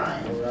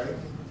mankind.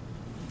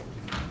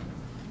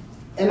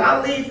 And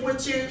I'll leave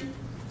with you,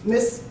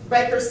 Ms.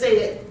 Baker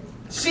said,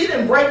 she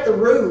didn't break the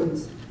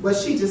rules, but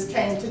she just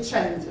came to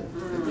change them.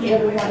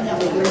 Everyone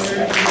have a blessed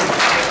day. I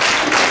got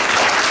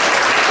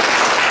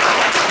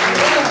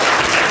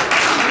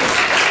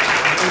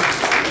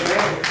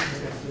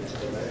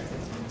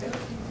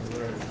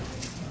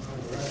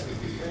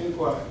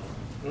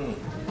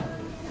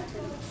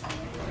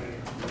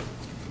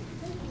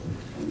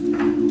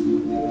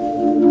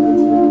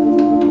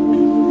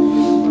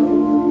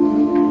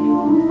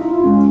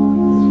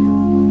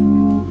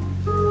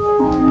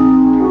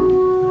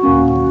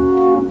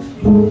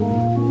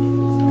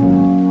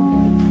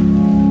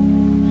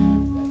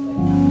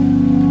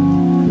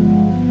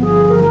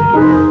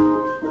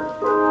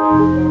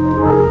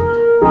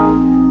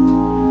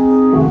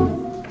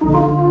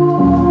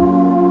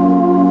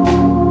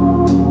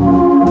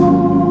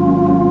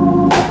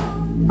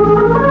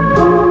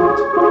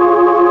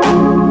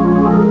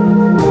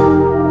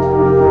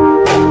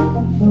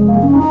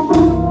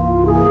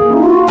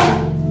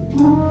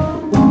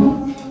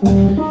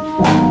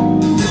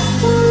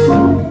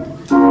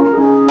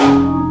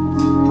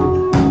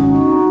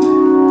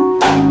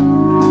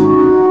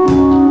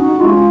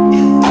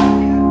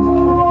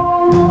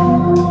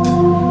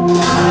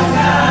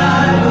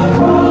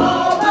a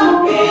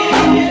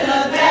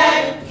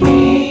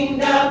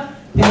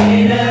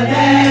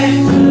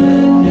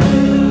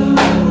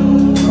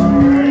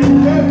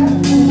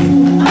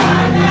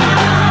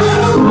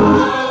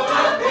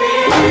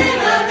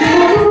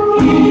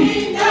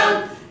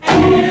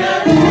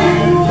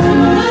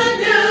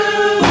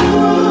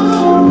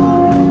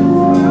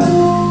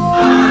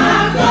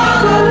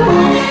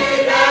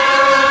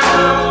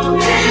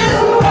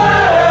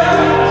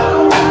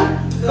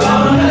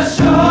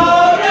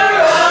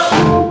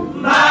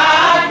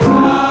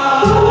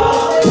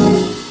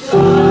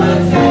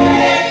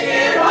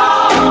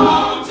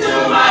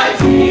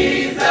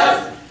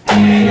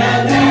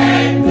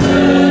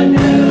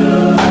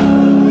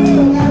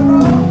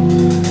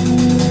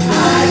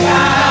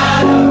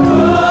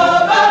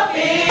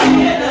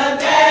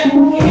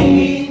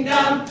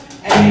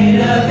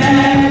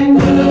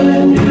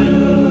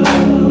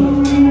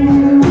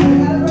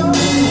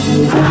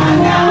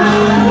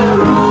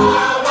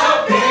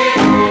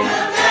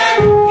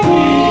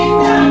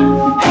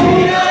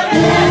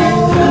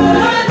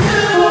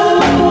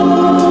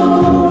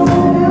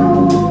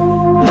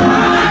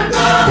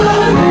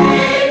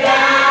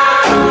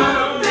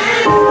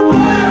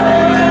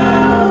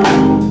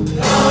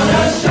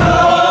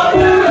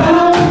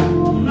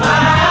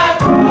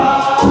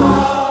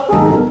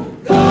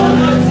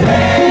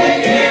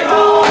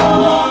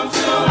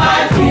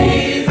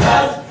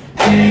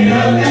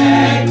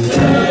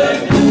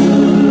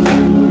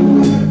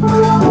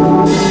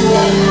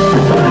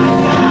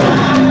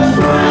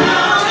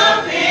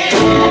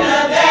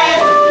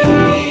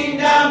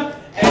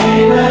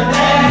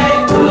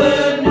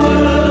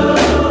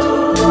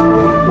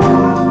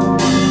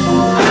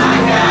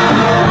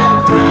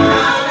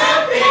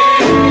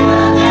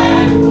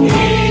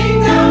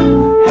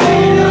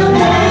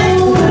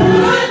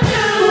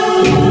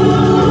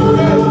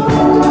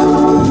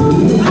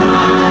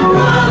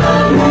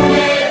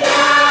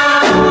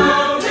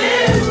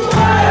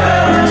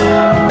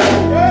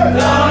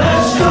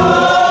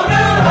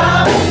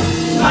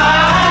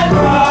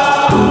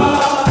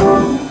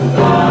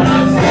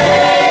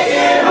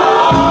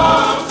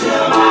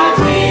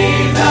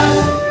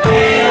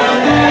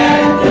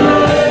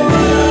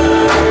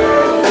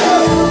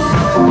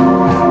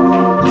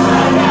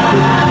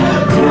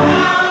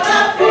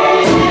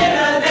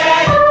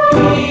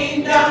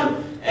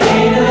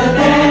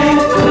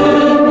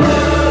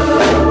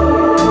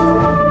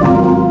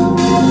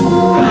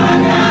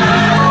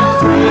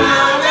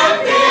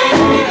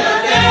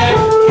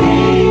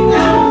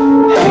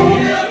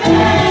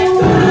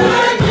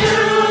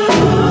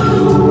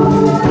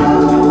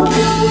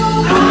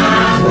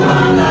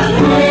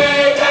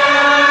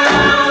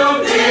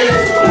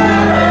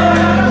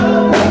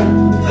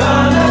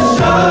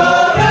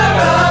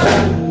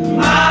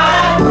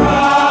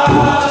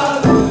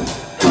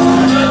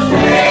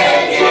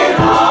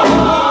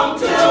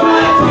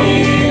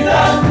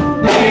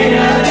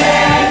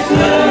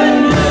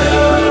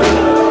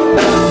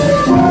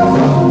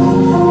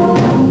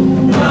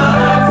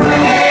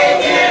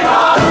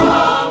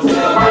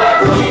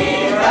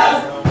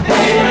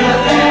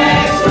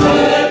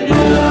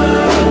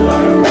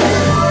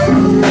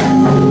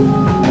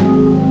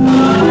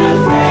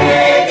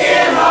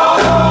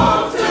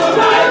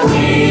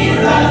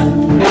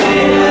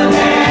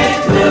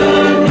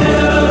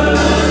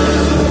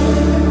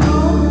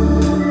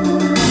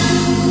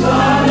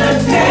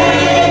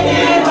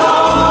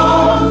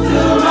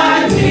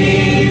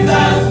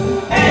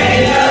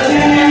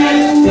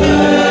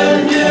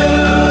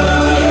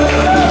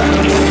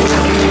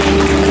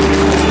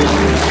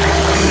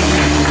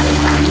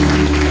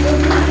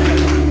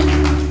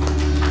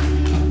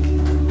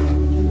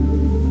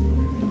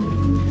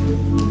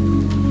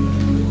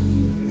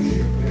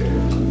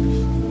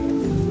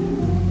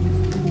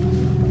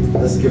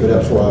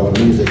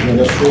music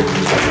ministry.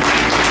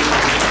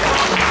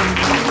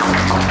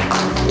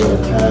 What a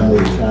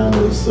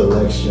timely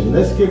selection.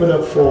 Let's give it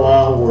up for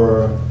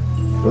our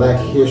Black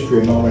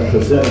History Moment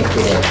presenters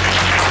today.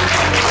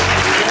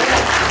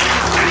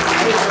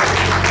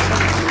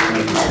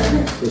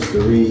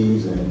 Sister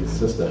Reeves and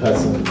Sister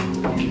Hudson.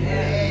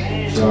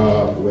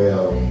 Job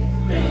well.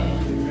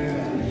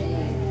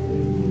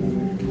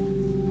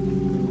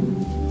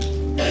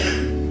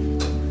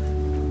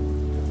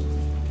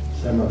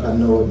 SaintMark, I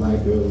know it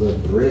might be a little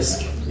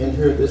brisk in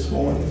here this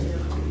morning. It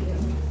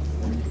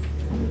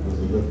was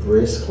a little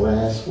brisk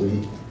last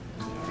week,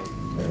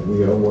 and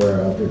we are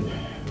aware of it.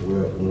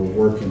 We're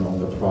working on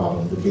the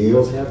problem. The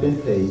bills have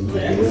been paid.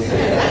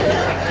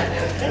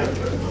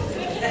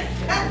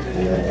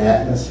 The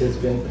atmosphere has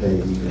been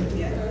paid,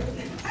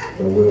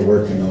 but we're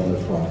working on the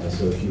problem.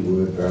 So if you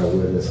would bear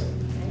with us,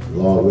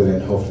 Lord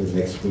willing, hopefully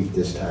next week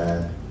this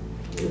time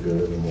we'll be a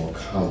little more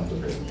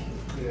comfortable.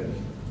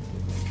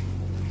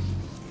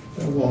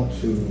 I want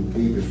to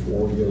be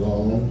before you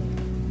long,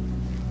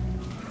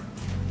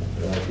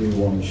 but I do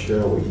want to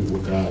share with you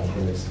what God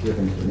has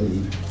given to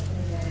me.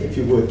 If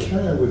you would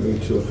turn with me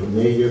to a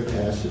familiar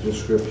passage of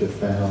scripture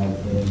found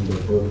in the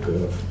book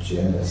of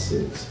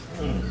Genesis.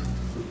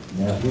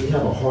 Now, we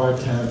have a hard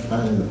time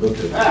finding the book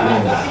of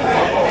Genesis.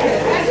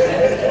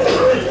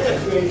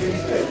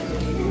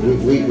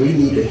 We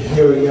need to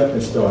hurry up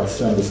and start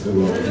Sunday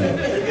school on time.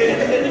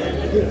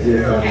 If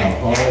we're having a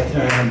hard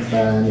time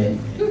finding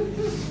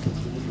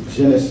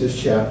Genesis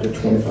chapter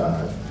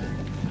 25.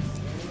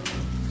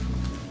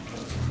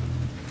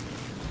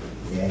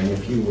 And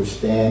if you would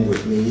stand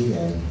with me,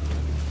 and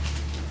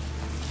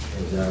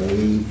as I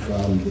read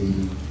from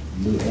the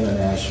New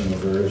International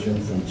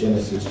Version from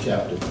Genesis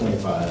chapter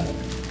 25,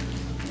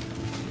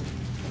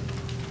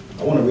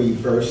 I want to read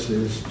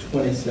verses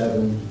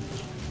 27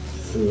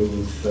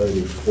 through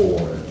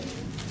 34.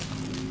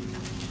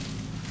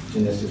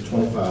 Genesis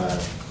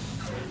 25,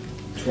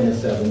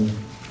 27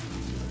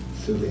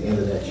 through the end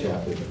of that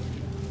chapter,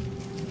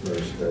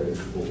 verse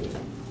 34.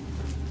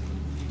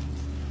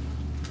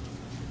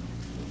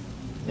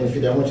 And if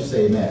you don't, I want you to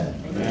say amen.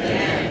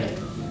 Amen.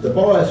 The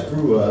boys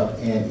grew up,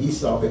 and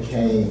Esau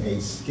became a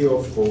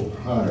skillful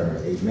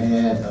hunter, a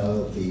man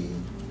of the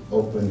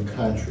open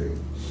country,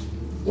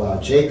 while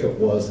Jacob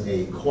was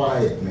a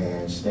quiet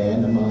man,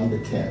 staying among the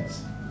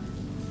tents.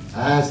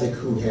 Isaac,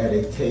 who had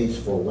a taste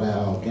for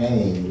wild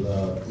game,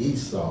 loved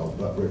Esau,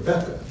 but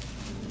Rebekah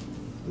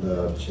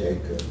loved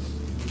Jacob.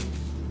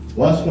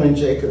 Once when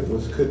Jacob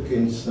was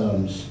cooking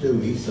some stew,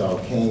 Esau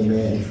came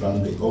in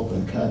from the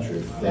open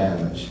country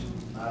famished.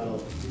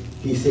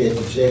 He said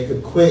to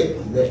Jacob, "Quick,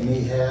 let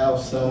me have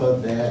some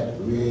of that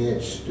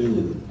red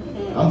stew.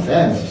 I'm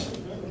famished."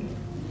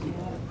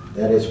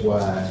 That is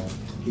why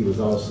he was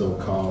also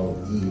called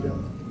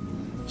Edom.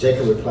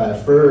 Jacob replied,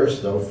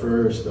 first,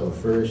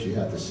 you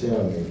have to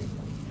sell me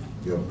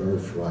your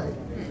birthright."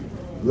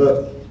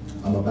 "Look,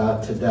 I'm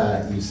about to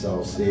die,"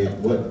 Esau said.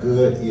 "What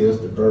good is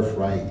the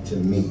birthright to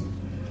me?"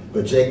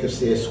 But Jacob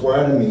said,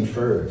 "Swear to me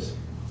first."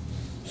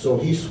 So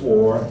he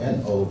swore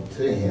an oath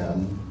to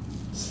him,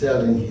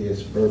 selling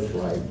his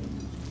birthright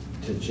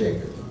to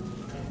Jacob.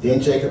 Then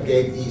Jacob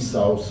gave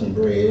Esau some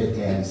bread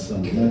and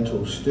some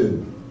lentil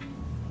stew.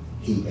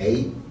 He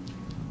ate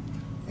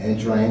and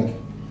drank,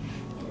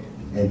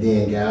 and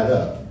then got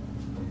up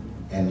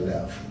and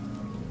left.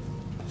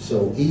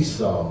 So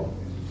Esau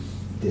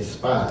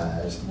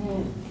despised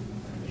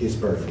his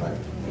birthright.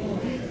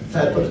 If I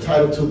had to put a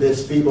title to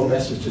this feeble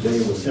message today,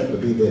 it would simply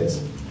be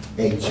this: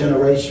 a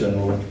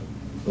generational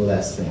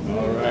blessing.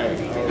 All right.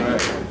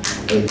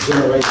 A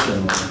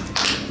generational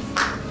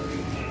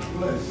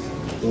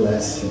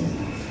blessing.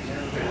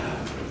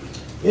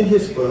 In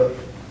his book,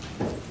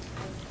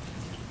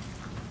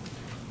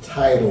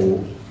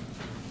 titled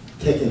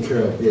Taking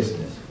Care of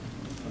Business,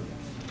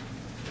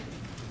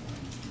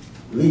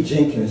 Lee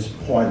Jenkins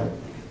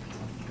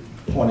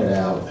pointed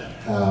out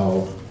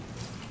how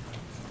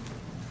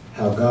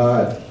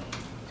God,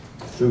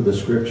 through the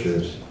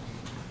scriptures,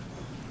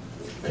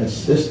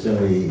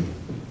 consistently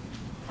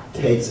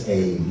takes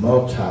a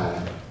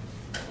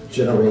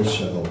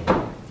multi-generational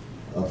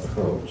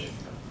approach.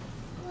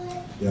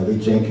 Lee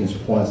Jenkins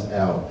points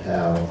out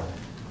how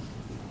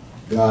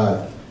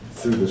God,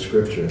 through the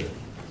scripture,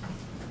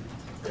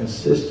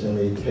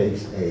 consistently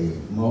takes a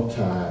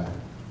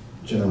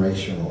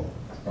multi-generational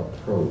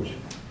approach.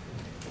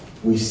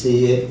 We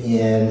see it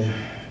in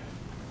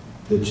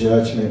the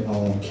judgment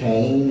on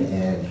Cain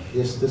and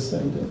his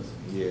descendants.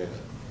 Yeah.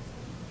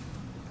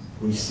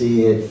 We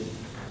see it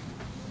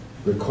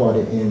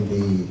recorded in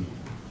the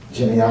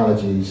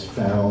genealogies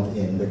found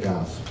in the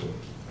gospel.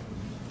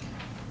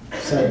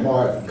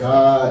 SaintMark,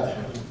 God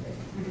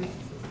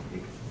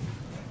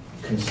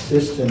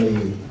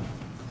consistently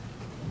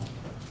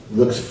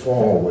looks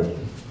forward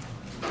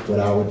with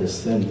our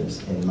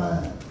descendants in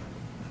mind.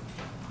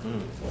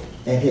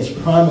 And his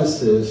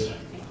promises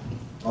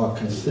are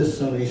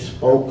consistently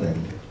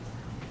spoken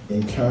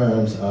in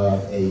terms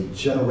of a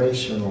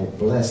generational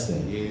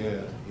blessing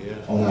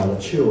on our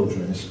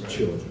children's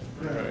children.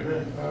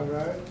 All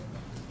right.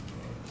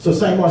 So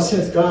SaintMark,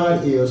 since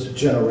God is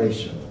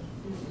generational,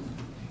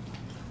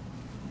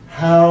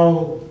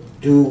 how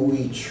do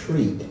we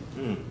treat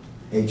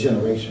a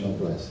generational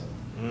blessing?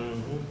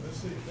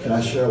 Can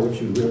I share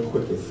with you real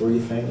quickly 3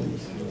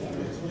 things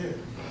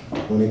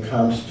when it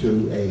comes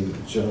to a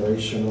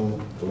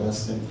generational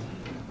blessing?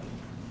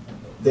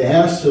 The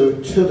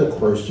answer to the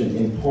question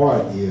in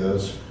part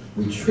is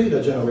we treat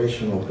a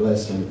generational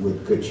blessing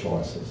with good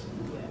choices.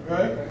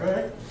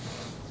 Right.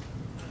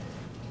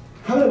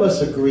 How many of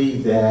us agree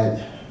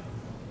that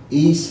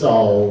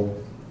Esau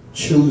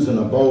choosing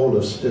a bowl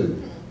of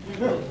stew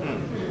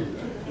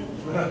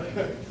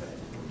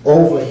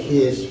over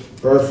his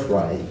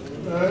birthright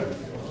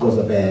was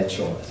a bad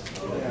choice?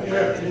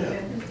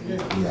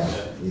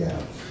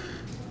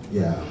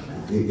 Yeah.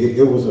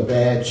 It was a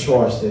bad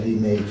choice that he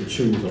made to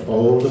choose a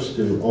bowl of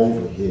stew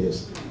over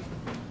his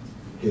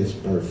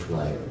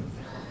birthright.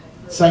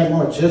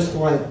 SaintMark, just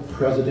like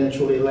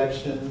presidential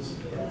elections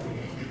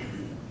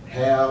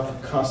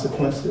have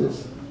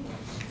consequences,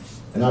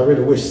 and I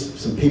really wish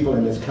some people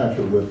in this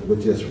country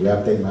would just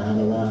wrap their mind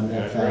around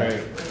that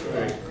fact.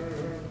 Right.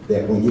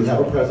 That when you have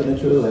a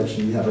presidential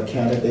election, you have a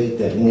candidate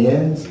that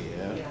wins,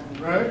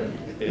 Right.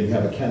 and you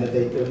have a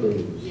candidate that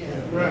loses.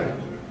 Right.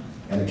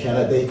 And the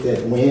candidate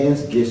that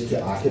wins gets to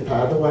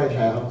occupy the White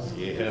House,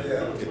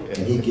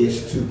 and he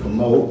gets to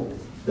promote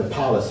the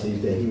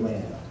policies that he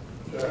ran.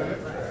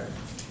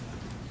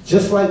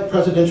 Just like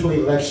presidential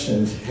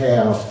elections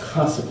have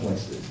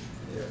consequences,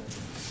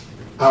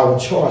 our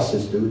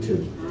choices do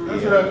too.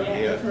 That's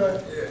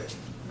right.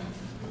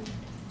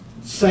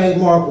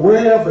 SaintMark,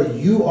 wherever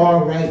you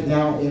are right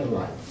now in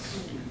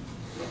life,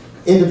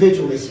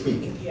 individually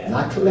speaking,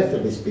 not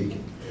collectively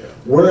speaking,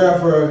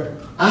 wherever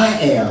I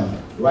am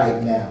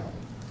right now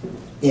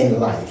in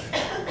life,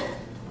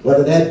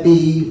 whether that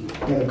be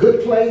in a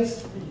good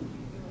place,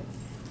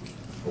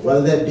 or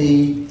whether that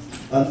be,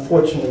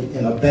 unfortunately,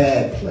 in a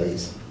bad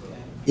place,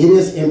 it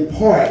is in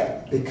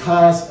part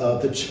because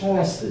of the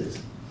choices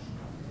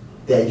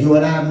that you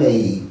and I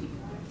made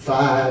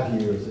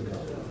 5 years ago,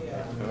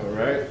 All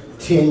right.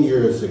 10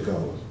 years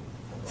ago,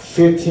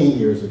 15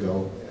 years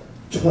ago,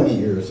 20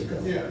 years ago.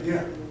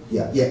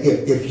 Yeah.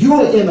 If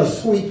you're in a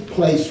sweet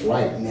place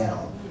right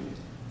now,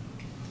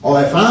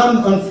 or if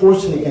I'm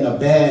unfortunately in a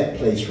bad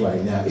place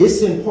right now,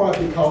 it's in part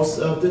because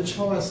of the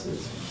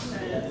choices.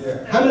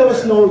 How many of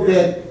us know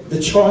that the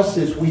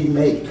choices we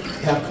make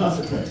have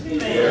consequences?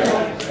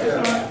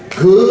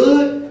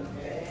 Good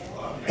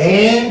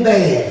and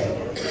bad.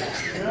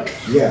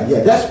 Yeah.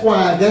 That's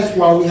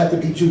why we have to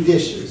be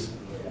judicious.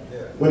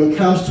 When it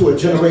comes to a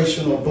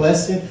generational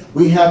blessing,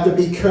 we have to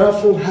be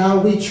careful how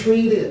we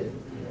treat it.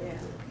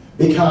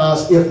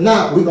 Because if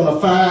not, we're going to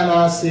find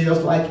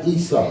ourselves like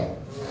Esau,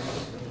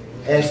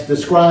 as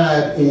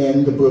described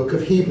in the book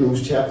of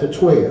Hebrews chapter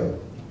 12,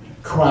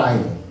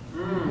 crying.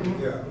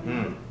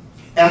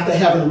 After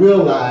having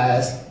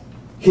realized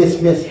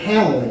his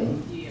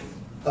mishandling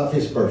of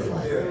his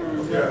birthright.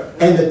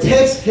 And the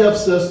text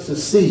helps us to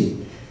see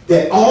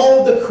that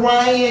all the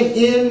crying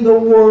in the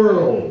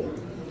world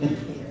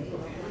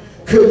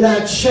could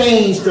not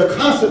change the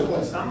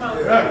consequences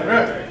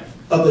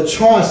of the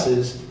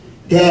choices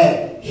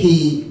that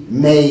he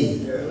made.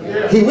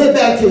 He went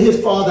back to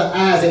his father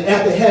Isaac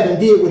after having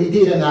did what he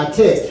did in our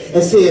text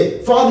and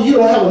said, Father, you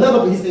don't have another,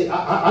 but he said,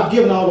 I've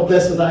given all the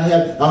blessings I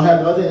have. I'll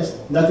have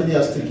nothing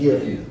else to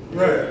give you.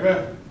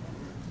 Right.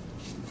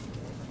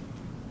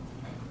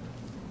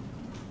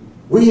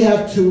 We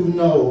have to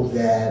know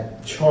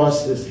that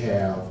choices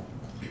have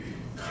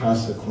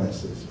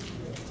consequences.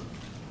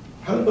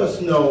 How many of us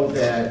know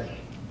that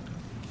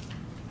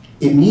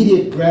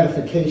immediate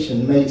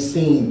gratification may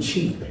seem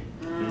cheap,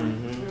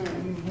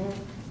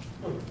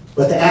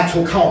 but the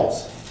actual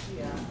cost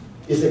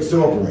is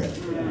exorbitant?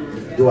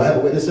 Do I have a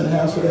witness in the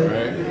house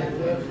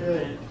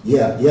today?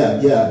 Yeah.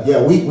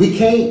 We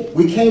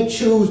can't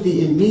choose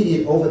the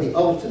immediate over the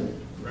ultimate.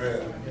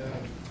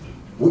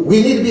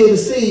 We need to be able to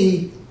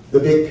see the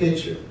big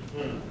picture.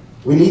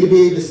 We need to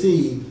be able to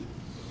see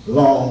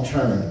long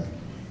term.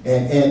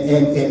 And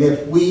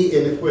if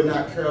we're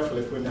not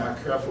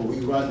careful, we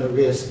run the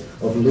risk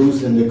of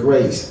losing the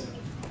grace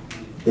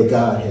that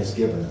God has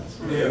given us.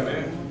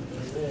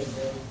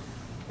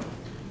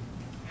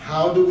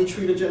 How do we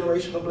treat a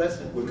generational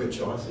blessing? With good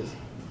choices.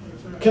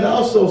 Can I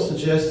also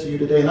suggest to you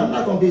today, and I'm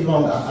not going to be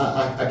long,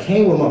 I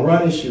came with my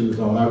running shoes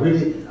on. I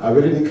really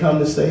didn't come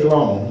to stay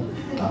long.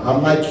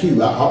 I'm like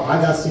you.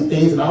 I got some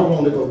things and I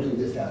want to go do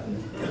this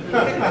afternoon.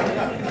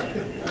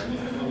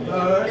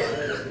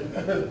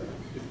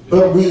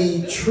 But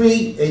we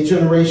treat a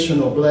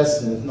generational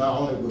blessing not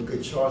only with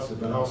good choices,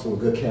 but also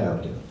with good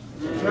character.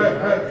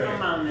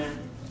 Come on now.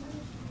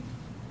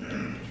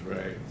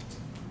 Right.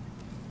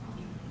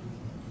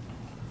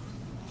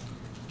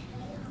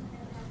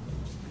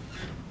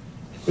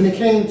 When it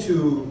came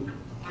to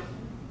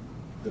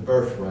the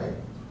birthright,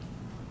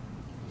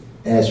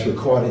 as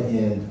recorded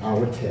in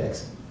our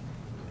text,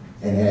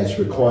 and as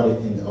recorded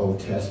in the Old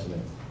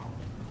Testament,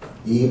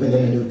 even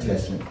in the New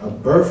Testament, a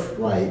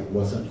birthright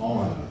was an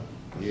honor.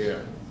 Yeah.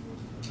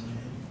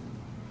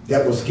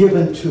 that was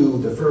given to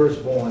the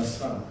firstborn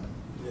son.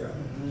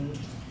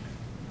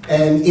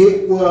 And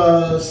it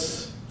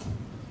was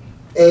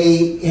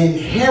an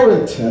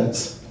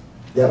inheritance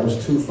that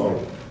was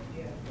twofold.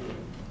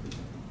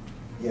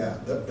 Yeah,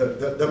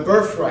 the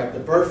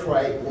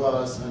birthright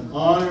was an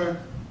honor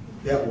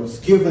that was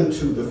given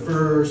to the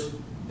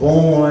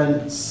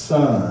firstborn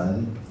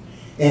son,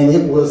 and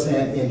it was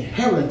an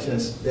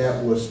inheritance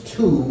that was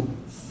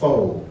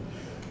twofold.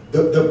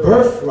 The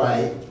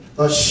birthright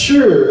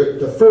assured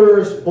the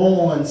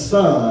firstborn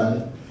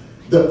son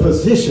the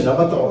position of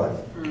authority.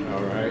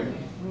 All right.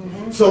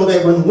 So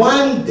that when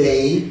one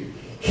day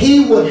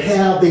he would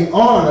have the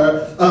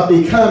honor of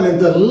becoming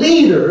the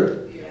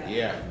leader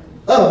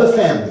of the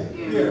family.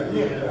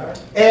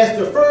 As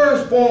the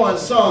firstborn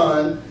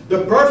son, the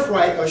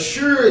birthright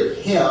assured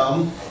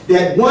him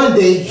that one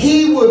day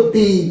he would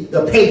be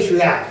the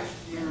patriarch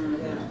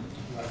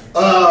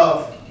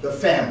of the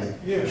family.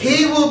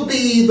 He will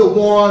be the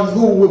one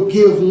who would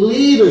give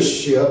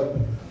leadership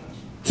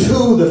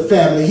to the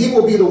family. He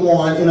will be the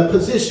one in a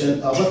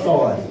position of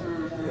authority.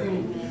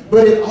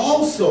 But it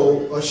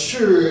also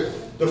assured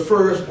the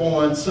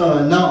firstborn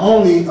son not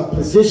only a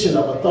position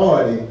of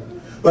authority,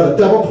 but a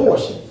double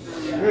portion.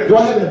 Do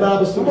I have any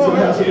Bible students in the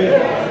house today?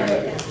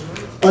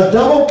 A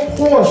double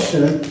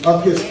portion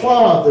of his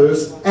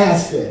father's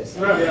assets.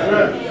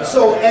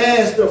 So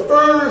as the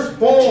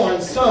firstborn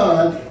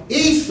son,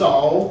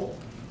 Esau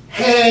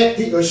had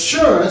the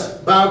assurance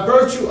by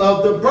virtue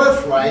of the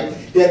birthright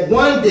that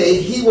one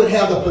day he would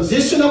have the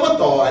position of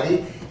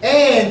authority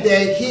and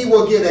that he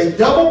will get a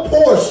double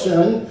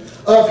portion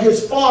of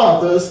his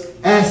father's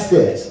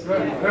assets.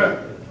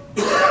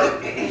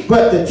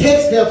 But the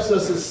text helps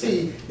us to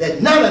see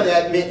that none of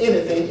that meant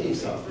anything to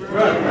Esau.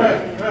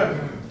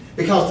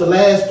 Because the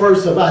last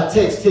verse of our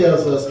text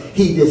tells us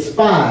he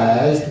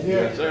despised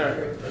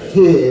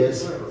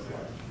his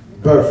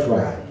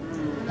birthright.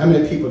 How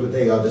many people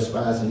today are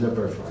despising their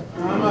birthright?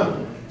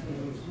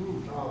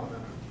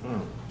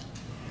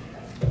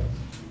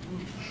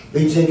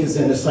 Lee Jenkins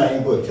in the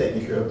same book,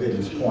 Taking Care of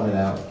Business, pointed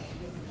out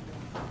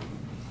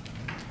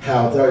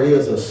how there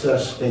is a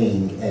such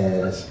thing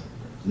as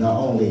not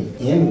only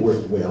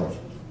inward wealth,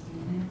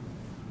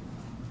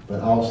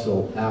 but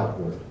also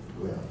outward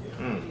wealth.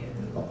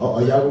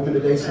 Are y'all with me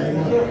today,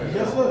 SaintMark?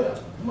 Yes, sir.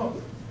 Come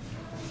on.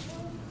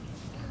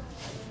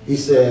 He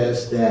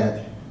says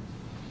that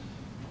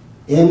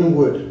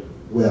inward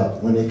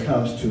wealth, when it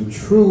comes to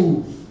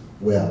true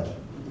wealth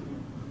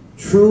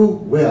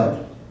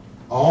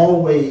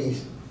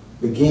always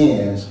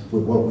begins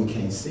with what we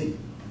can't see.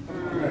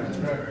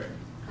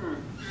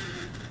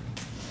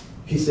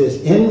 He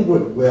says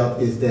inward wealth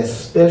is that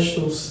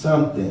special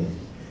something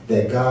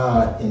that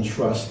God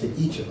entrusts to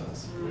each of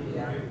us.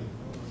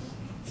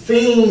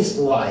 Things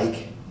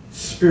like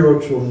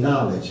spiritual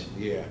knowledge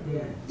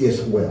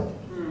is wealth.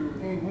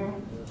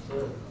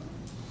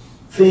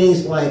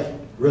 Things like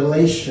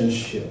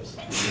relationships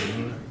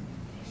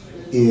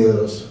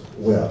is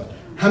wealth.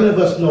 How many of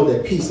us know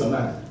that peace of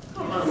mind?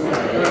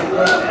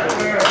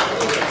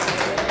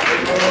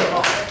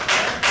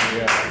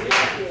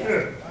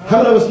 How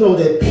many of us know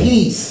that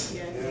peace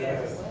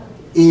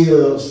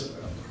is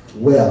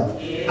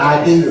wealth?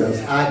 Ideas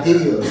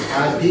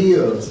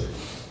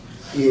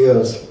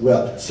is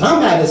wealth.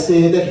 Somebody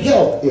said that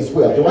health is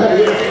wealth. Do I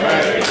hear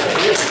it?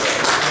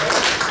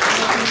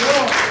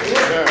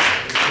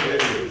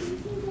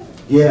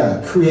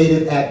 Yeah,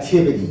 creative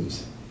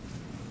activities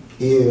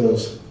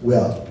is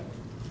wealth.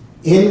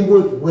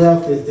 Inward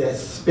wealth is that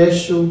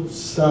special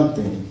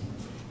something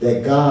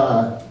that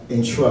God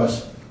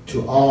entrusts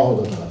to all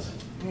of us.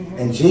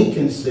 And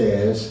Jenkins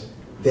says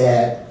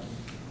that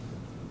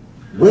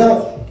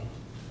wealth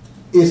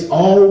is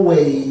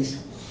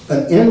always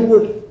an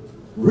inward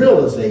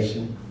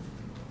realization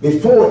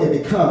before it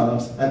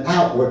becomes an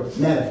outward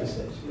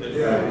manifestation.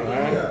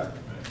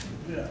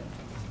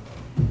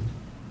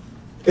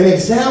 An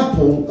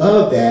example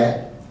of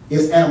that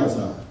is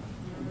Amazon.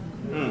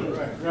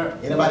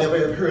 Anybody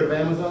ever heard of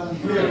Amazon?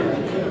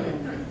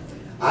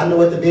 I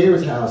know at the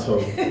Beers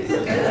household.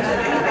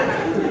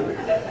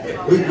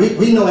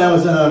 We know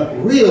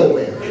Amazon real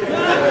well.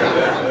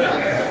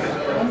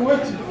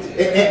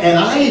 And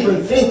I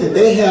even think that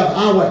they have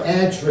our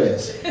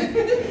address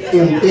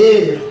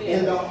embedded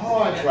in the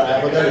hard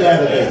drive of their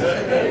database.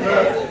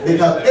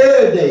 Because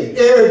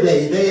every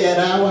day they at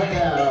our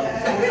house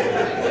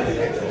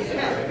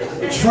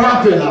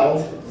dropping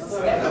off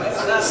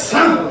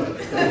something.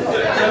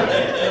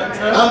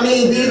 I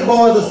mean, these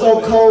boys are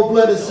so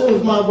cold-blooded. As soon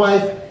as my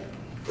wife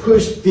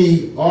pushed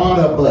the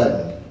order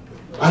button,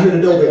 I heard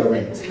the doorbell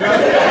ring.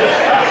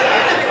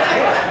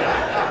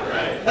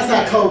 That's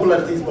how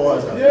cold-blooded these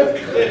boys are.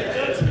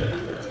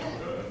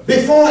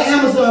 Before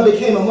Amazon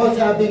became a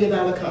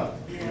multi-billion-dollar company,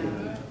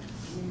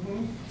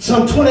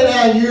 some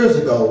 29 years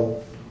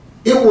ago,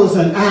 it was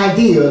an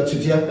idea to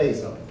Jeff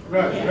Bezos.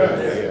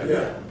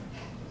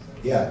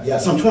 Yeah,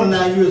 some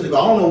 29 years ago,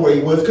 I don't know where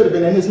he was, could have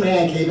been in his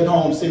man cave at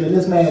home, sitting in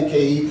his man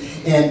cave,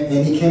 and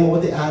he came up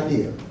with the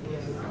idea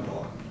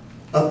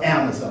of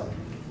Amazon.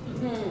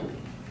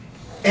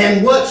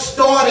 And what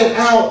started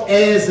out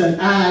as an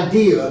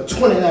idea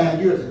 29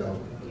 years ago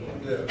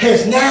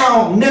has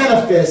now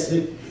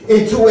manifested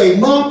into a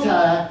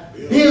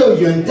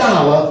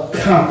multi-billion-dollar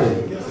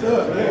company. Yes,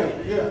 sir.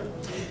 Yeah.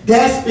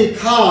 That's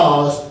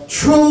because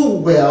true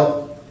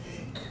wealth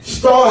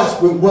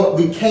starts with what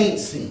we can't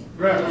see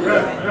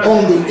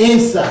on the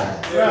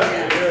inside.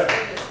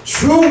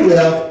 True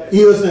wealth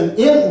is an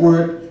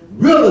inward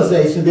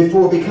realization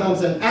before it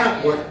becomes an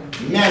outward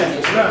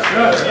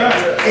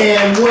manifestation.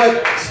 And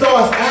what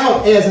starts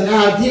out as an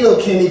ideal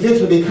can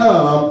eventually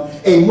become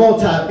a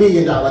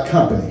multi-billion-dollar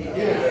company.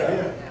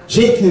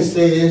 Jenkins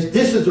says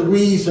this is the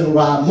reason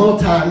why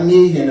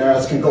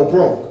multi-millionaires can go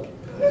broke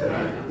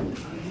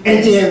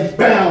and then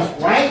bounce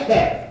right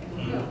back.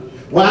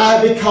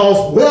 Why?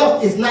 Because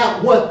wealth is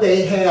not what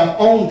they have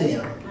on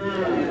them.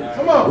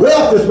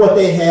 Wealth is what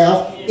they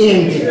have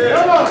in them.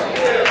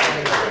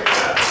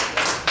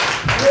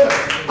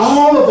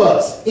 All of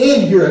us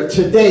in here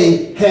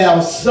today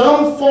have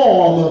some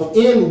form of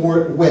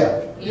inward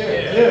wealth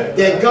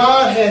that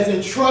God has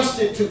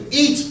entrusted to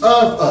each of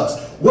us,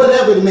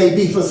 whatever it may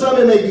be. For some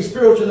it may be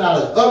spiritual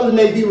knowledge, others it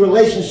may be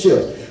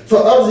relationships, for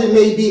others it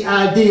may be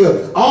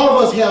ideas. All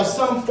of us have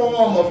some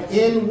form of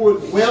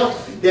inward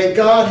wealth that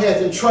God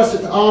has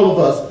entrusted to all of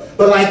us.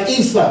 But like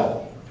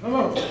Esau,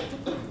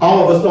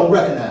 all of us don't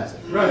recognize it.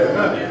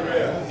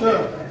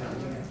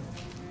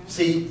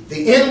 See,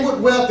 the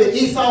inward wealth that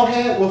Esau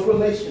had was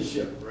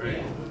relationship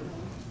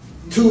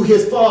to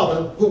his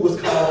father, who was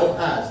called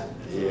Isaac.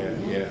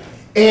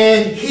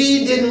 And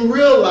he didn't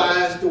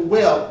realize the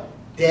wealth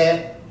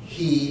that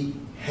he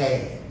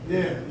had.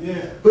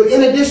 But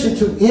in addition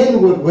to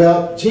inward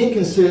wealth,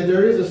 Jenkins said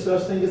there is a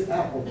such thing as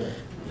outward wealth.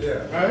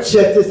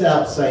 Check this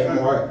out, St.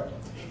 Mark.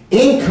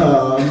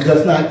 Income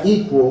does not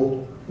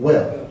equal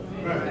wealth.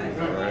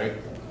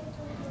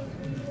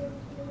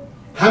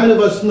 How many of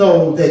us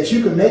know that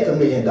you can make $1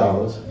 million,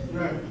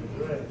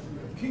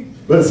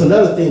 but it's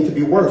another thing to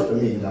be worth $1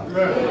 million?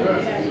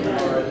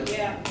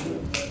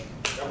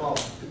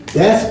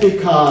 That's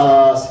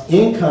because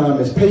income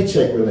is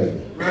paycheck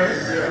related.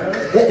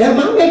 Am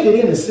I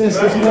making any sense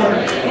this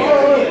morning?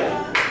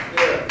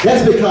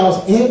 That's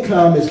because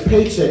income is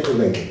paycheck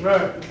related,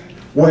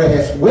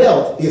 whereas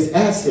wealth is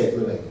asset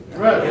related.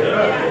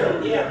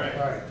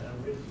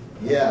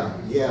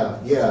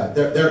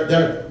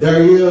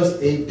 There is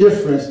a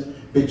difference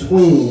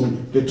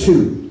between the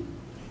two.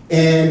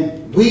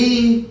 And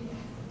we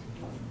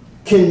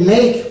can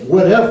make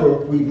whatever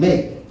we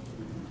make,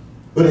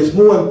 but it's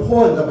more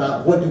important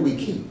about what do we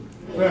keep.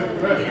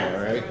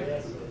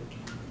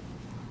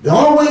 The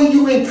only way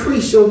you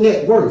increase your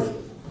net worth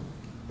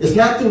is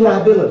not through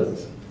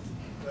liabilities,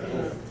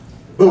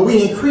 but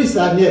we increase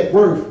our net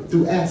worth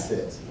through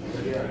assets.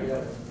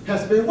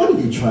 Pastor Barry, what are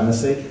you trying to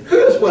say?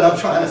 Here's what I'm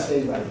trying to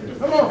say right here.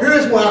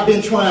 Here's where I've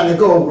been trying to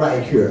go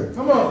right here.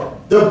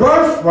 The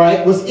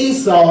birthright was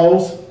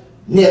Esau's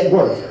net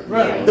worth.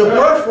 The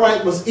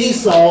birthright was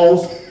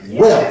Esau's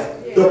wealth.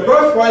 The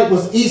birthright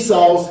was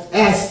Esau's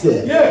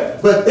asset.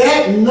 But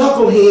that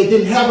knucklehead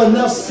didn't have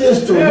enough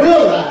sense to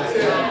realize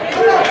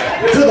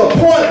it to the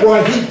point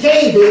where he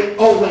gave it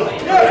away.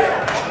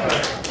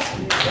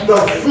 The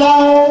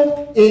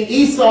flaw in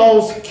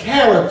Esau's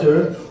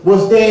character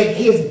was that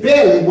his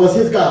belly was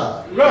his God.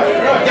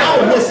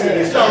 Y'all missing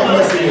this. Y'all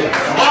missing it.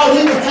 All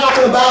he was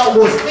talking about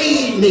was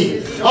feed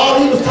me. All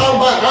he was talking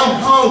about, I'm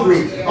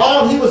hungry.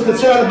 All he was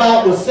concerned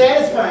about was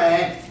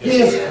satisfying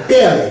his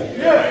belly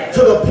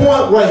to the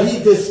point where he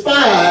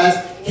despised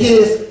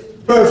his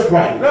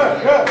birthright.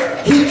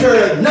 He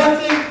cared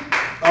nothing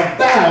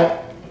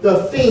about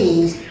the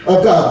things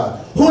of God.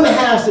 Who in the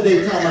house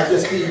today talking about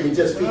just feed me,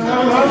 just feed me? Who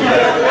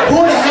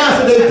in the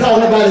house today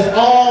talking about it's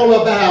all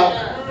about,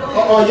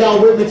 are y'all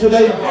with me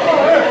today?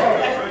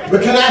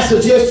 But can I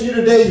suggest to you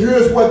today,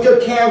 here's what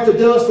good character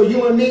does for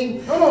you and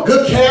me.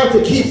 Good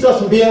character keeps us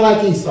from being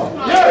like Esau.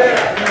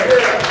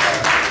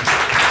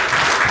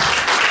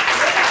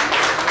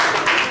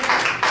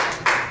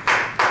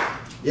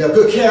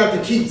 Good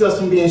character keeps us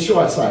from being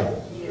short-sighted.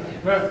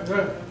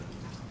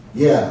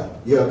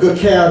 Good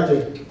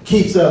character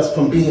keeps us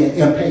from being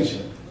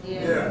impatient.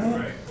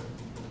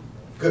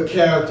 Good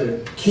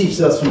character keeps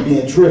us from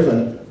being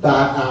driven by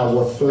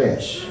our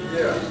flesh.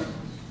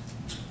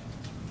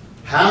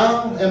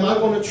 How am I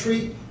going to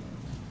treat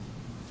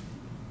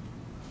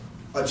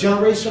a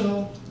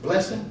generational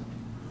blessing?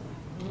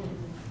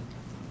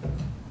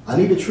 I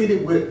need to treat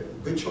it with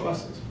good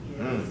choices.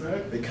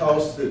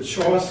 Because the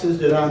choices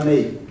that I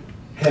make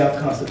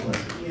have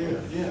consequences.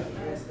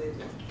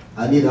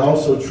 I need to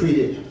also treat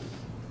it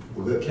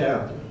with good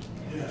character.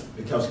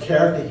 Because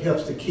character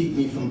helps to keep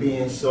me from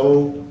being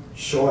so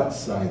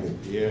short-sighted.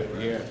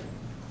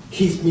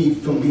 Keeps me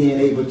from being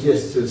able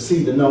just to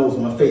see the nose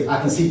on my face. I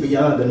can see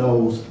beyond the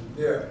nose.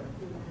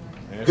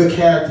 Good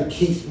character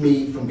keeps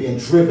me from being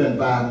driven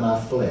by my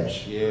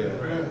flesh.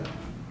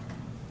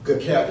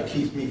 Good character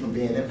keeps me from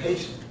being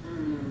impatient.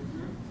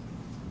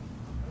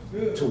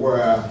 To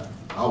where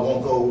I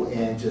won't go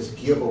and just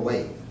give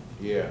away.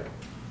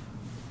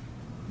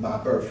 my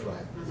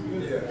birthright.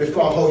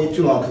 Before I hold you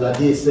too long, because I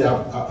did say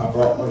I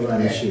brought my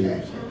running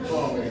shoes.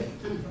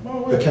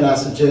 But can I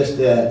suggest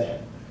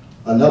that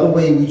another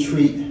way we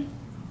treat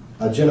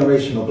a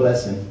generational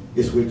blessing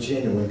is with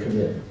genuine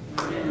commitment.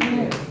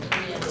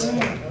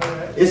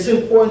 It's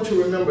important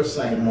to remember,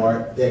 St.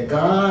 Mark, that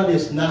God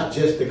is not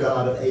just the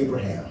God of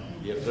Abraham.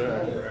 Yes,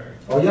 sir.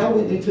 Are y'all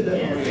with me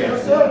today?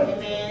 Yes, sir.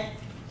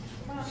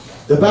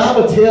 The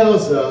Bible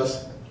tells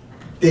us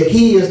that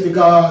he is the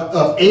God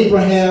of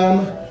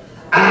Abraham,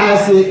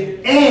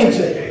 Isaac, and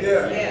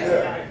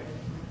Jacob.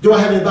 Do I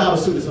have any Bible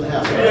students in the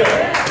house?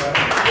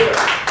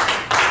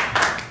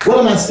 What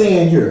am I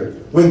saying here?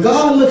 When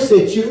God looks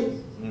at you,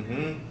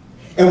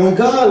 and when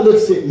God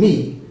looks at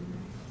me,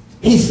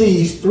 he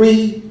sees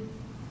 3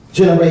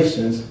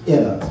 generations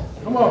in us.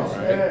 Come on.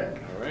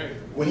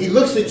 When he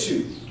looks at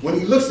you, when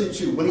he looks at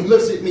you, when he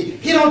looks at me,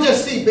 he don't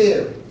just see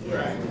Barry.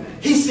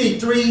 He sees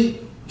 3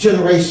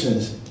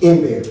 generations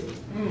in Barry.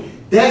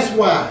 That's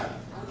why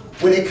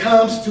when it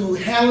comes to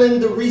handling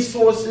the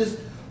resources,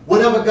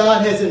 whatever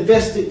God has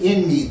invested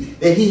in me,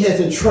 that he has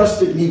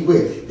entrusted me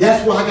with,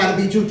 that's why I got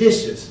to be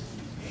judicious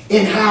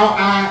in how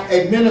I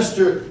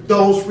administer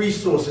those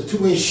resources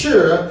to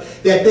ensure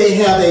that they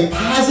have a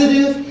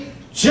positive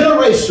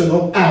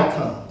generational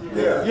outcome.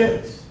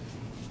 Yes.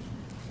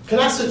 Can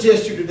I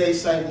suggest you today,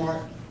 St.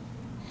 Mark,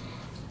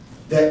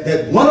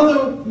 that one of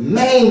the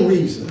main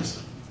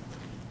reasons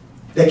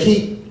that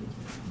keep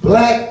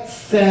black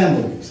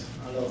families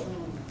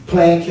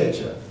playing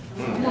catch up.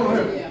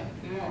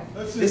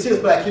 This is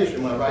Black History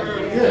Month, right?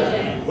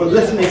 Yeah. Well,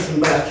 let's make some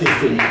Black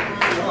History.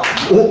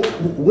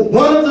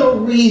 One of the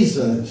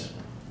reasons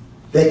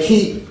that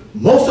keep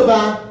most of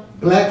our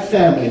black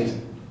families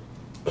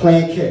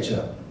playing catch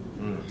up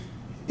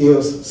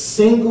is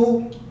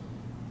single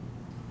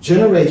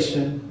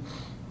generation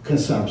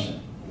consumption.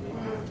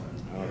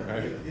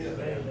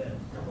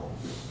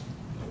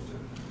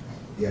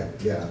 Yeah.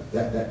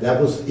 That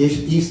was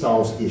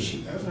Esau's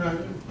issue. That's right.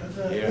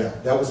 Yeah,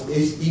 that was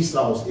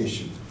Esau's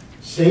issue.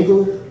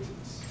 Single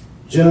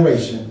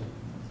generation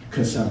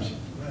consumption.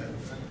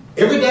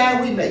 Every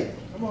dime we make,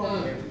 Come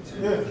on.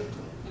 Yeah.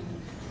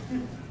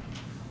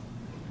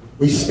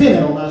 we spend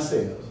it on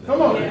ourselves.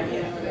 Come on.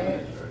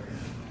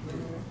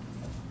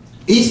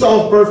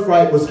 Esau's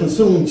birthright was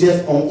consumed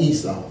just on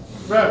Esau.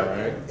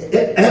 Right.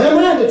 And I'm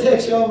trying to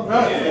text y'all.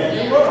 Right.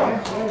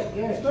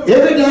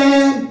 Every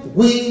dime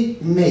we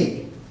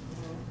make,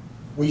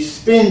 we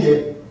spend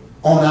it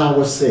on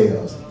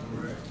ourselves.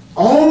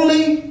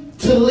 Only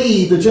to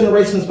leave the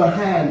generations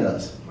behind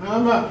us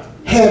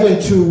having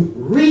to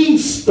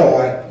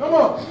restart Come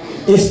on.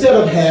 instead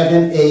of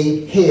having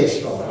a head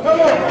start. Come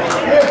on.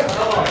 Yeah.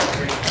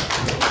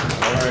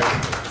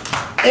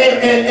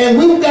 And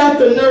we've got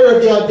the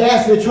nerve, the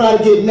audacity to try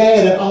to get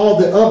mad at all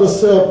the other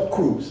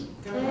subgroups,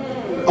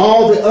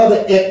 all the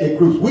other ethnic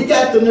groups. We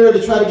got the nerve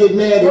to try to get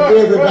mad at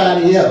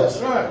everybody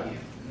else. Right.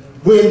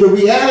 When the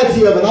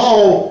reality of it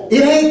all,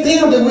 it ain't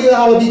them that we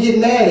ought to be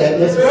getting mad at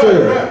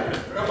necessarily.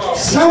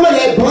 Some of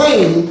that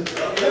blame,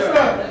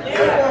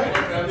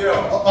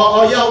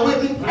 are y'all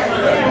with me?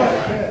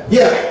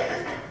 Yeah.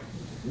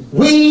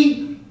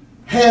 We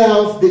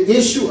have the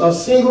issue of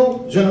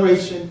single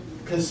generation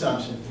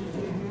consumption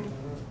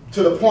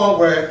to the point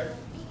where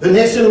the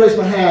next generation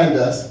behind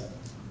us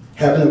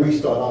having to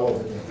restart all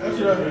over again. That's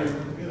right.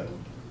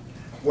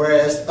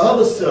 Whereas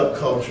other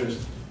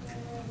subcultures,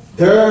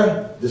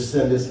 their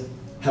descendants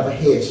have a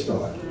head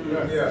start.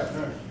 Yeah.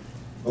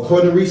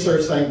 According to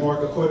research, St.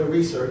 Mark, according to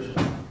research,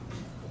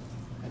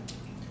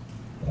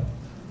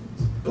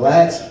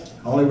 blacks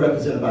only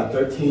represent about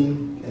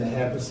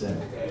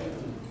 13.5%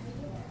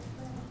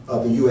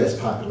 of the U.S.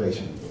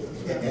 population.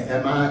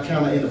 Am I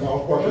kind of in the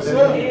ballpark with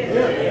that?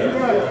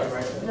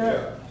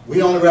 Yeah.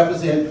 We only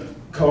represent,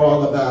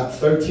 Carl, about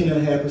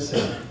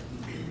 13.5%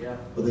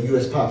 of the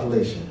U.S.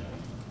 population.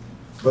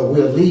 But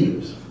we're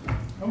leaders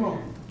Come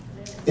on.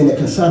 in the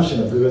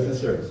consumption of goods and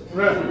services.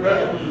 Right.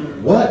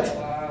 What?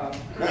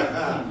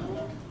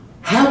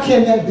 How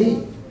can that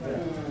be?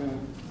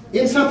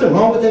 Isn't something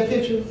wrong with that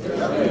picture?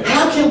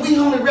 How can we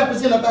only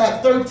represent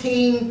about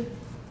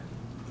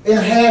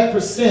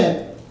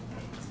 13.5%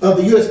 of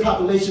the U.S.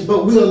 population,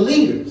 but we are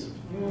leaders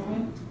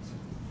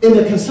in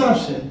the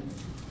consumption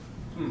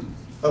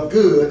of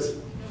goods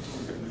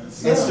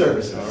and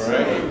services? All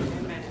right.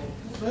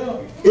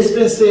 It's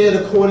been said,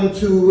 according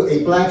to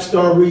a Black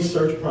Star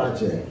research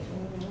project,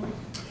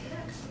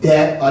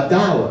 that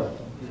 $1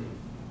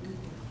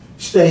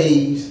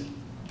 stays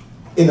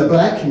in the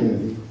black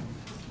community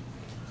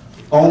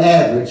on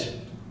average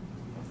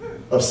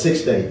of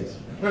 6 days.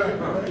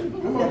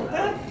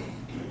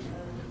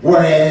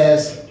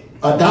 Whereas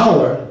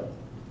 $1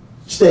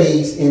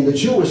 stays in the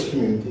Jewish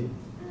community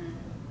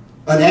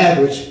an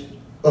average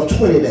of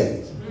 20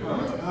 days.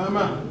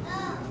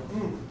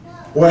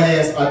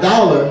 Whereas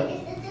 $1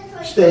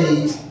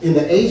 stays in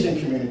the Asian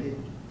community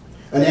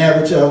an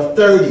average of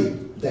 30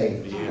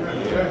 days.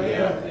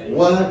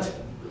 What?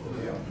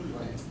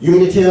 You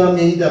mean to tell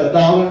me that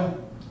 $1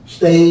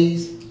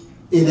 stays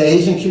in the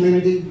Asian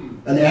community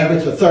an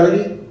average of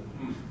 30,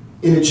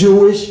 In the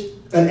Jewish,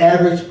 an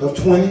average of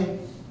 20.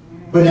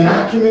 But in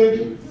our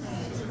community,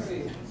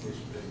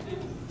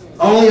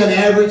 only an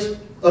average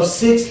of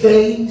 6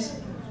 days.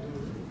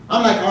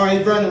 I'm like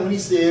R.A. Vernon when he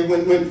said,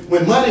 when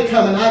money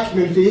comes in our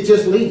community, it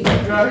just leaves.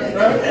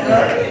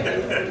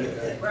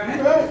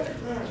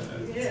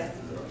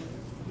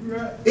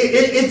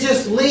 It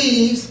just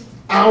leaves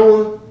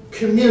our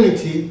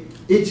community.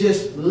 It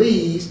just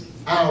leaves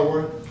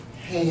our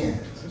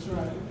hands.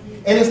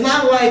 And it's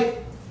not like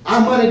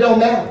our money don't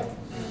matter.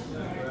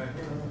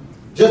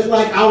 Just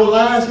like our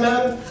lives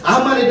matter,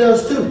 our money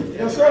does too.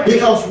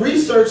 Because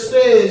research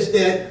says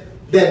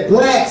that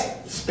blacks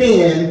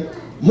spend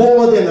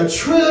more than $1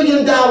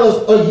 trillion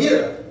a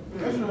year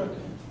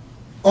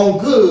on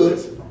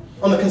goods,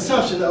 on the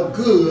consumption of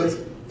goods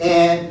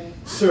and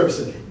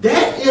services.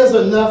 That is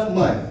enough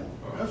money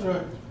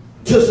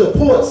to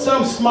support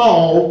some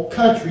small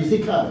country's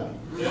economy.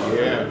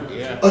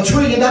 $1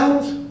 trillion?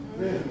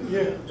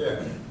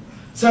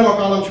 SaintMark,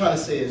 all I'm trying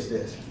to say is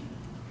this.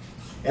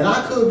 And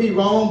I could be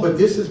wrong, but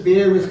this is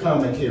Barry's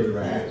commentary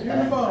right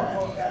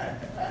now.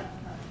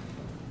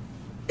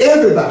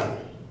 Everybody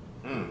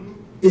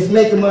is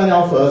making money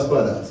off of us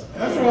but us.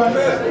 That's right.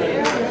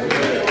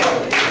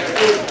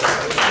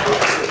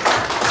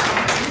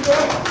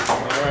 All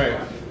right.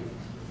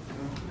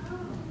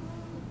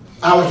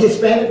 Our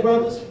Hispanic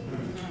brothers,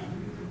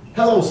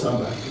 hello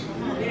somebody.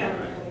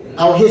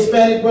 Our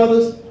Hispanic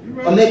brothers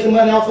are making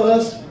money off of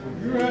us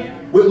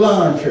with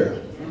lawn care.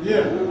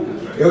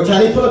 Every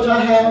time they pull up to our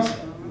house,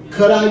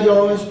 cut our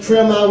yards,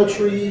 trim our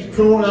trees,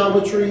 prune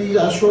our trees,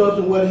 our shrubs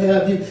and what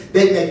have you,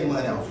 they making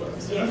money off of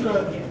us.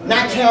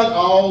 Not count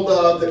all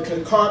the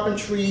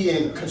carpentry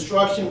and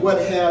construction,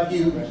 what have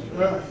you.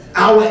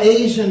 Our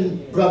Asian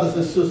brothers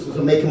and sisters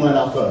are making money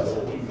off of us.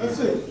 That's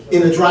it.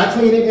 In the dry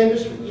cleaning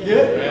industry.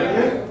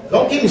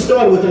 Don't get me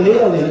started with the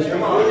nail industry.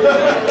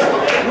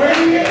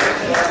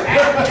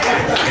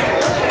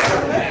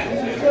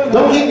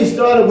 Don't get me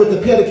started with the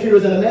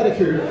pedicures and the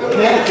manicures.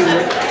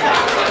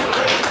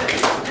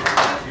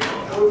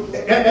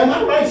 Am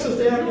I right,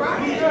 Sister Anna?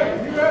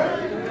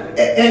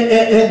 And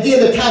then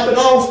to top it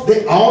off,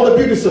 all the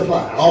beauty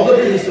supply.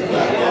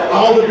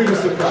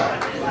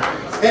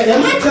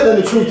 Am I telling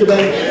the truth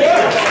today?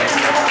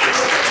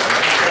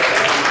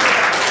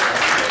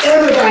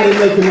 Everybody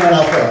making money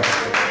off of us.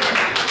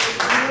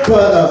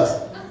 But us.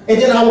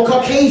 And then our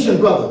Caucasian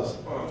brothers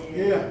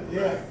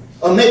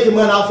are making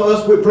money off of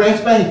us with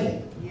branch banking.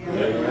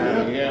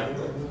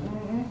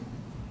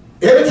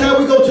 Every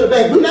time we go to the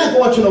bank, we're not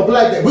going to no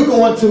black bank, we're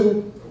going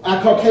to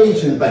our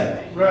Caucasian bank.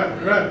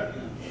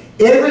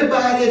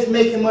 Everybody is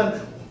making money.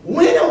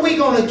 When are we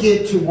going to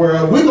get to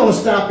where we're going to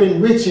stop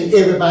enriching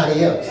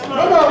everybody else?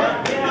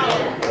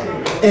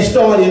 And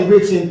start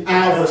enriching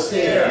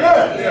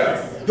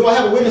ourselves? Do I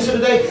have a witness here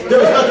today?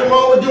 There is nothing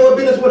wrong with doing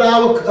business with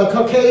our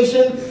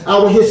Caucasian,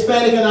 our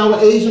Hispanic, and our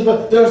Asian,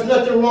 but there's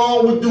nothing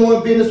wrong with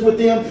doing business with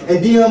them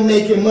and them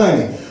making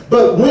money.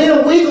 But when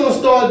are we going to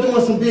start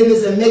doing some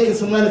business and making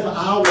some money for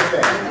our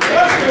family?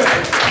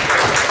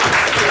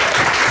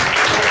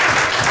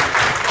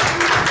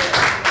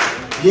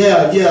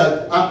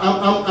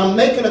 I'm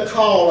making a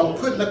call. I'm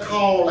putting a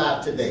call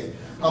out today.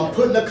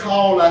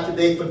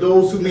 For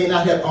those who may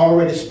not have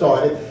already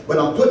started, but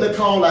I'm putting a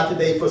call out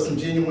today for some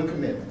genuine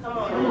commitment.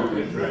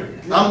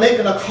 I'm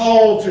making a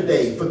call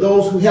today for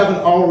those who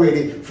haven't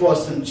already for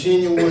some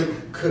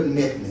genuine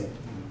commitment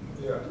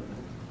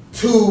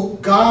to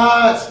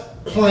God's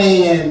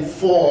plan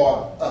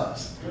for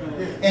us.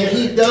 And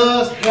He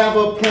does have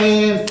a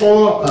plan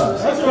for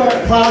us. That's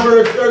right.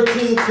 Proverbs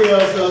 13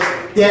 tells us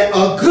that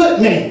a good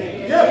man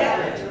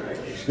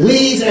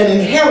leaves an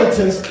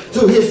inheritance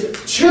to his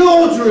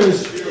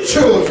children's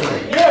children.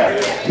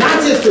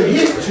 Not just to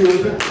his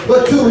children,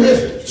 but to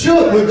his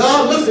children. When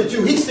God looks at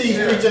you, He sees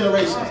 3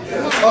 generations.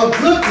 A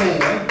good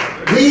man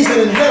leaves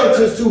an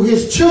inheritance to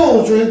his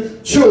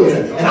children's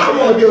children. And I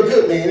want to be a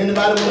good man.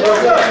 Anybody want to be a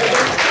good man?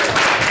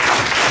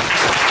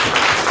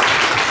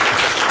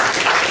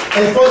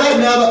 And for that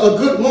matter, a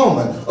good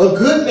woman, a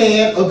good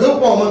man, a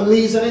good woman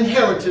leaves an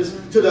inheritance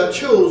to their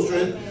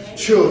children's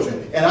children.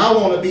 And I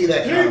want to be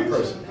that kind of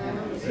person.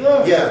 I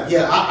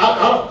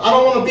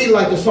don't want to be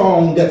like the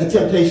song that the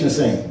Temptations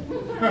sing.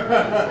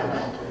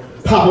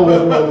 Papa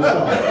was rolling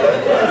stone.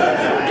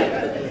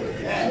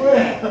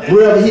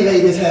 Wherever he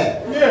laid his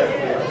hat.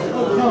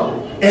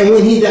 And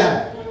when he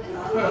died,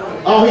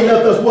 all he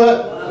left us what?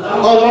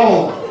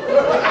 Alone.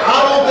 I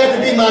want that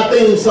to be my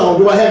theme song.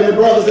 Do I have any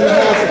brothers in the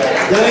house?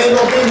 That ain't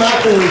going to be my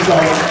theme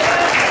song.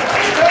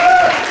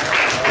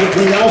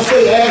 When y'all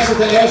say ashes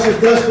to ashes,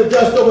 dust to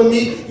dust over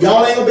me,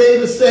 y'all ain't going to be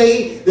able to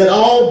say that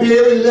all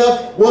Barry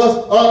left was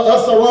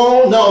us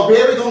alone. No,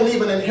 Barry going to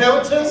leave an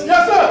inheritance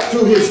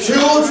to his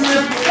children's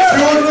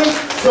children,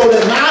 so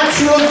that my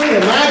children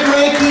and my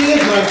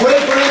grandkids, my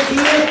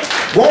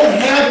great-grandkids, won't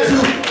have to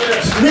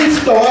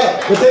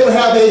restart, but they will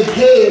have a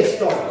head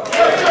start.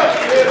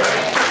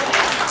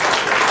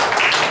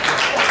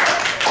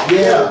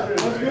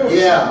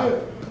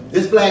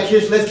 This Black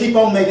history, let's keep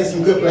on making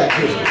some good Black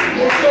history.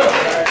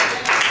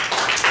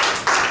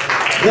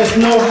 Let's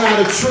know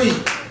how to treat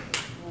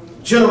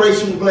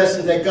generational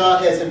blessings that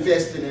God has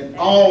invested in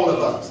all of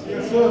us.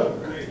 Yes, sir.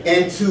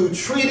 And to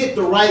treat it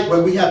the right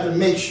way, we have to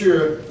make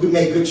sure we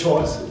make good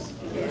choices.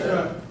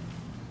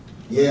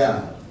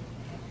 Yeah.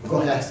 We're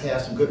going to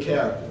have some good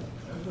character.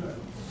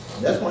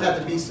 That's going to have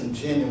to be some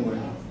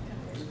genuine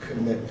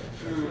commitment.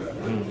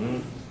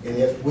 And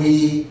if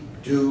we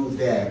do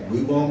that,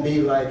 we won't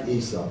be like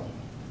Esau,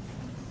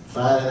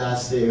 finding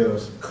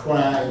ourselves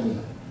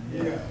crying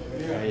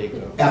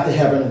after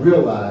having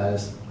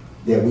realized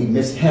that we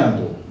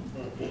mishandled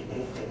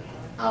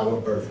our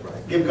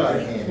birthright. Give God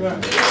a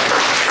hand.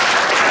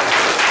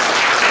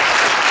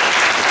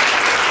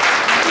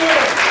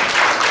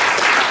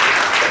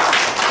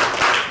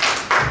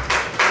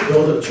 The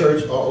doors of the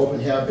church are open,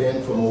 have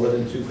been for more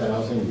than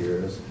 2,000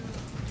 years.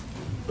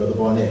 Brother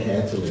Barnett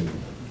had to leave.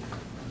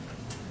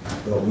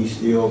 But we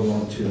still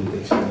want to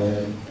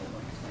extend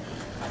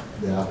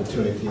the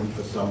opportunity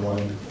for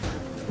someone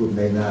who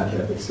may not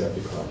have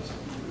accepted Christ.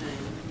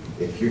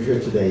 If you're here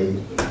today,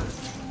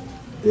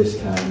 this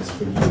time is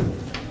for you.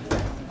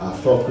 Our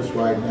focus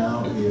right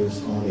now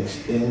is on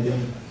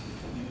extending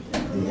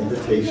the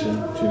invitation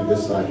to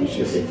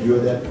discipleship. If you're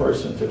that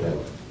person today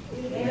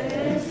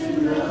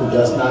who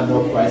does not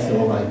know Christ and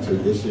would like to,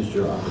 this is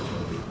your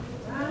opportunity.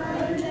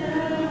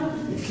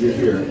 If you're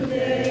here,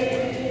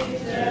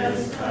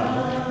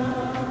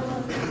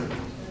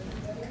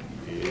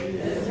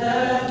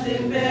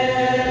 nothing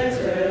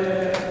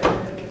better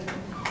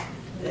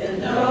than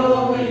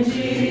knowing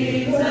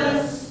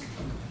Jesus.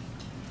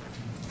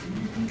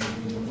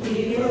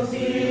 He will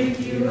pick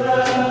you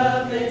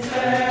up and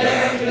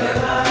turn your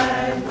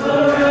life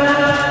around.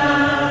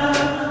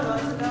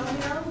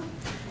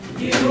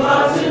 You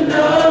ought to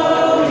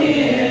know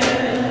Him.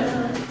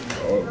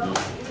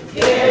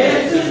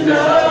 Get to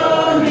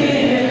know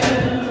Him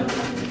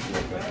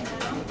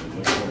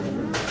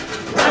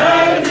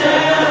right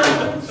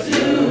now.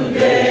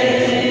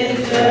 Today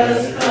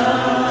just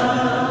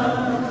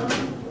come.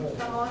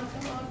 Come on,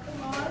 come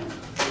on,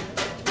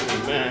 come on.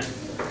 Amen.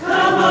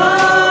 Come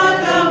on,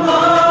 come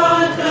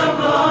on,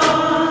 come on.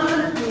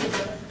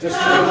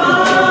 Come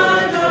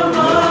on, come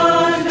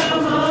on,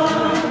 come on.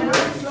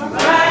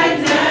 Right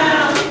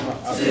now,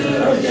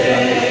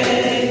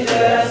 today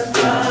just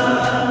come.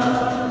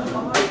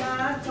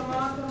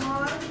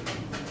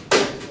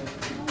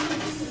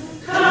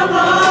 Come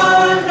on,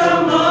 God,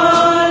 come on,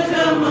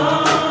 come on.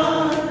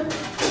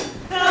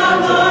 Come on, come on, come on.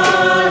 Come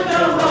on,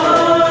 come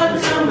on,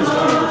 come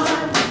on.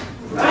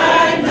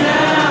 Right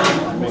now,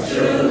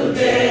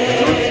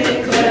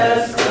 today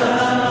just come.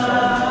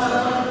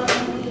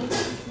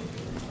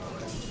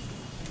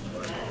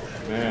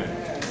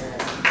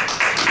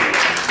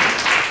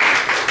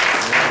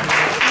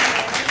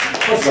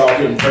 First of all,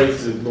 giving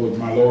praise to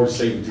my Lord and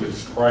Savior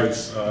Jesus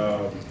Christ.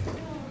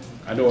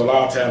 I know a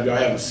lot of times y'all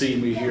haven't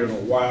seen me here in a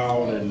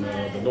while, and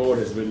the Lord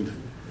has been,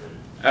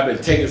 I've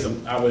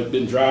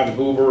been driving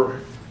Uber,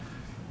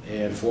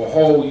 and for a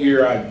whole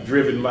year I've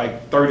driven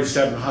like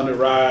 3,700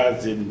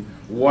 rides in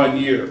 1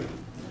 year.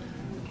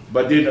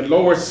 But then the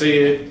Lord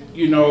said,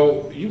 you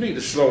know, you need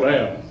to slow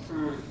down.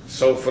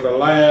 So for the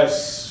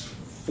last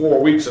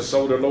 4 weeks or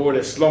so, the Lord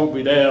has slowed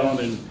me down,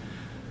 and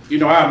you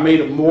know, I've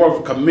made more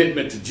of a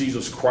commitment to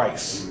Jesus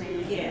Christ.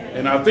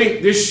 And I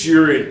think this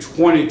year in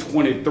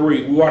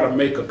 2023, we ought to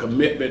make a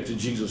commitment to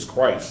Jesus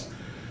Christ.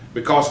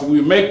 Because when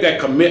we make that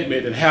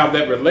commitment and have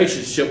that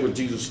relationship with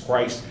Jesus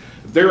Christ,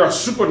 there are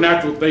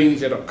supernatural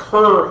things that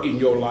occur in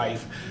your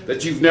life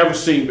that you've never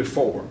seen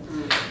before.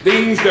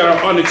 Things that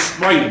are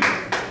unexplainable.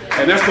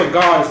 And that's what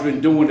God has been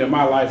doing in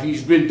my life.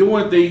 He's been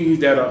doing things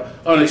that are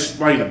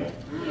unexplainable.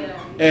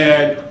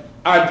 And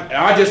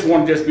I just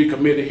want to be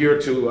committed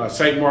here to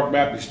St. Mark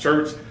Baptist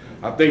Church.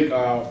 I thank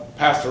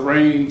Pastor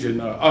Range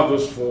and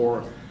others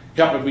for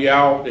helping me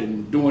out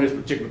and doing this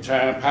particular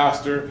time,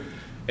 Pastor.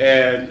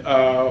 And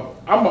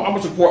I'm going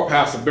to support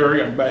Pastor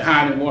Barry. I'm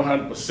behind him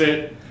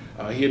 100%,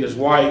 he and his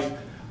wife.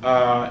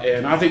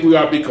 And I think we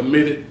ought to be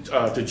committed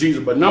to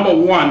Jesus. But number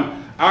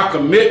one, our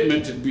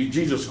commitment to be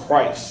Jesus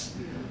Christ.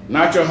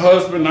 Not your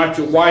husband, not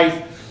your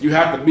wife. You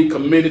have to be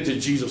committed to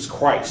Jesus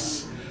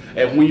Christ.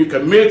 And when you're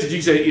committed to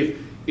Jesus,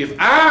 if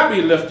I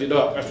be lifted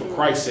up, that's what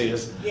Christ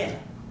says,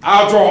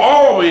 I'll draw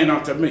all men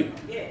unto me.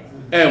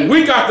 And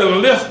we got to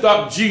lift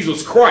up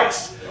Jesus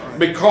Christ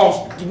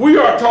because we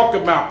are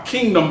talking about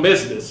kingdom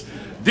business.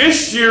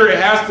 This year it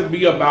has to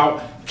be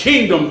about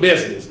kingdom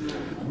business,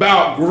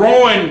 about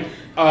growing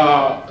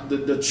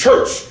the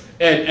church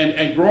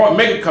and growing,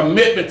 make a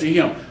commitment to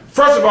Him.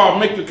 First of all,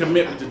 make the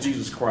commitment to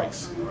Jesus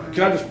Christ.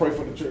 Can I just pray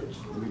for the church?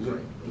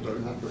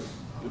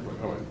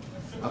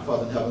 Our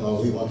Father in heaven,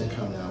 Lord, we want to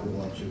come now. We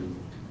want to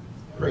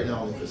pray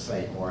not only for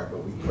St. Mark,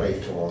 but we pray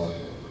for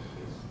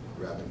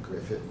Reverend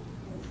Griffith.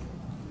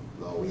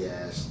 Lord, we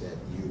ask that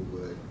you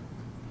would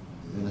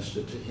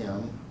minister to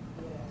him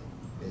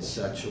in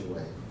such a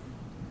way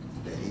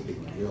that he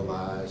can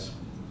realize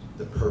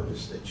the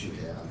purpose that you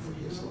have for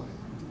his life.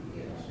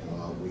 And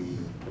Lord, we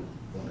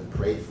want to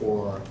pray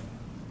for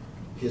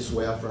his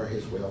welfare,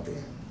 his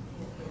well-being.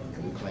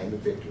 And we claim the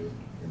victory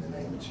in the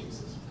name of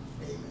Jesus.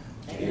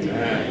 Amen.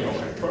 Amen.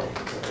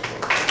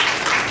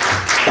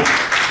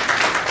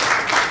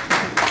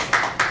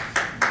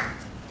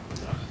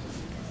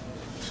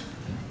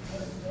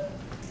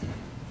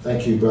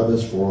 Thank you,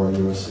 brothers, for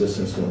your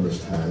assistance during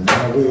this time.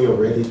 Now we are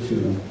ready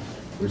to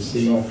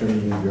receive from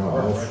you your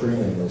offering,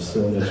 and as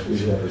soon as we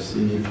have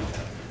received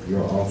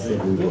your offering,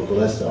 we will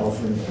bless the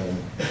offering and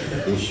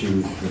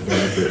issue the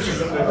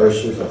benediction. Our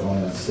ushers are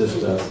going to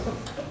assist us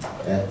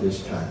at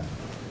this time.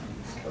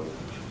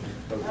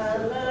 I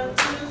love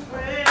to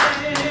praise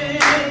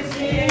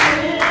Him.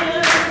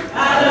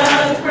 I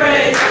love to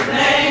praise His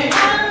name. I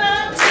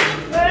love to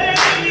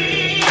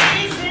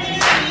praise Him.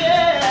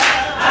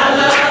 Yeah. I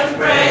love to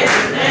praise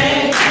His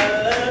name. I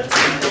love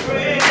to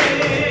praise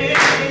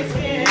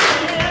Him.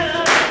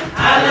 I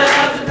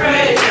love to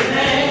praise His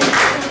name.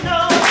 No,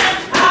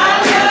 I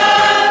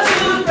love to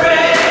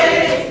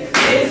praise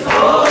His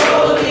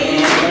holy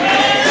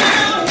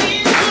name.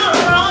 He's my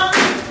rock.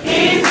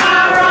 He's my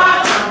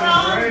rock.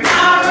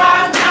 My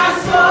rock, my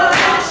soul,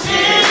 my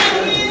shield.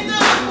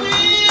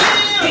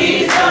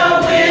 He's the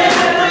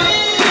winner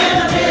in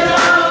the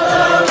middle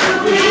of the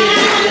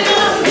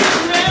wheel.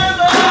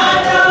 I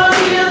know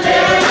He'll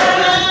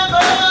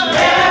never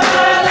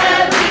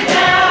let me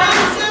down.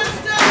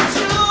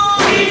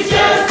 He's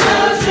just the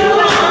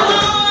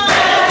truth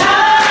that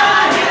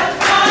I have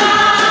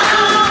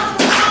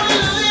found.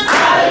 Hallelujah,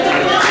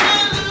 hallelujah,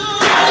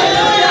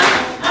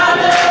 I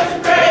love to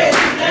praise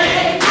His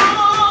name.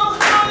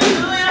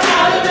 Hallelujah,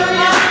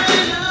 hallelujah,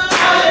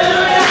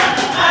 hallelujah,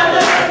 I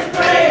love to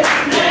praise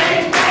His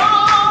name.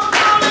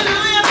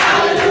 Hallelujah,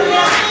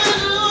 hallelujah,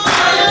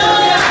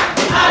 hallelujah,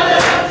 I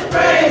love to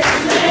praise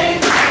His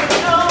name.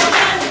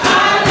 I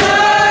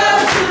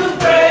love to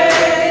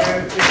praise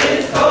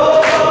His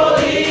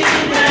holy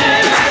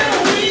name.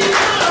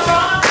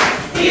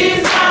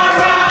 He's my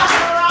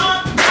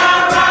rock,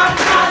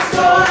 my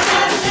soul,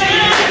 my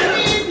shield.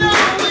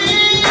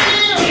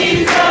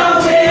 He's the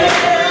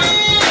winner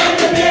in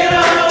the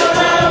middle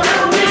of the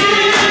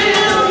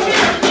wheel.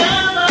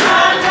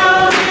 I know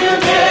He'll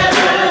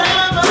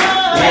never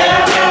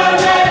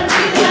let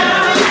me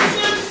down.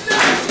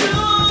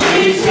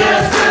 He's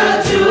just the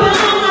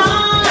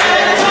truth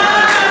that I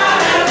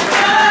have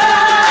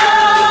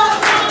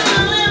found.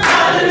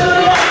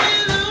 Hallelujah,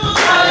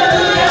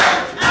 hallelujah,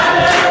 I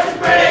love to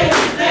praise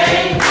His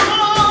name.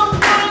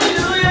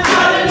 Hallelujah,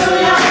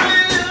 hallelujah,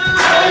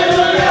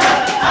 hallelujah,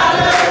 I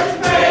love to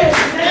praise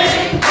His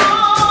name.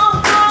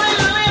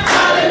 Hallelujah,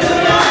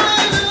 hallelujah,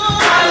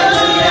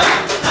 hallelujah,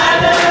 I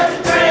love to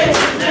praise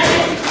His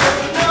name.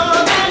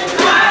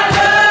 I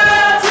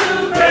love to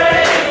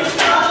praise.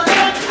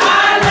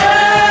 I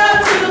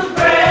love to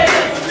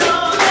praise.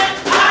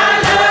 I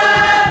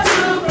love to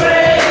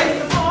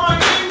praise.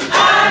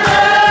 I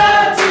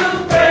love to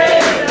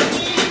praise.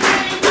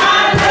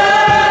 I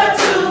love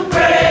to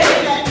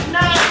praise.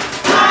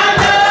 I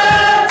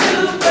love to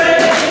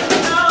praise.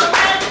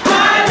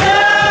 I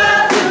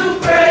love to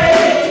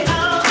praise.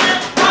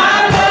 I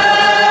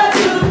love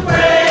to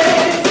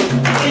praise.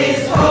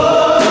 His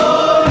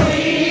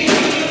holy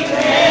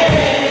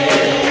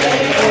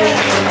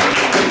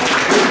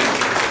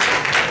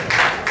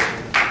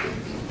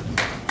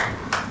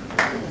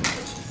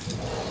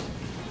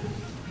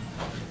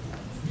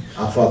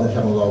Our Father in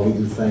heaven, Lord, we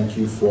do thank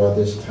you for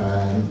this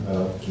time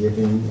of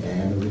giving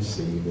and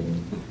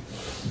receiving.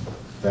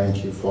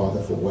 Thank you,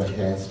 Father, for what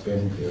has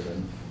been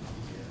given.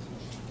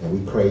 And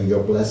we pray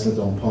your blessings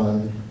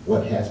upon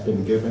what has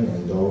been given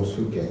and those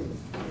who gave.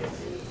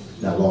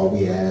 Now, Lord,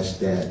 we ask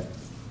that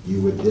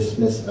you would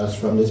dismiss us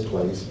from this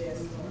place,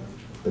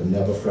 but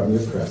never from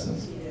your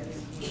presence.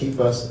 Keep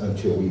us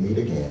until we meet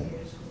again.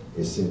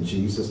 It's in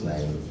Jesus'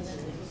 name.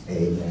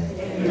 Amen.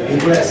 Be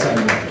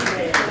blessed.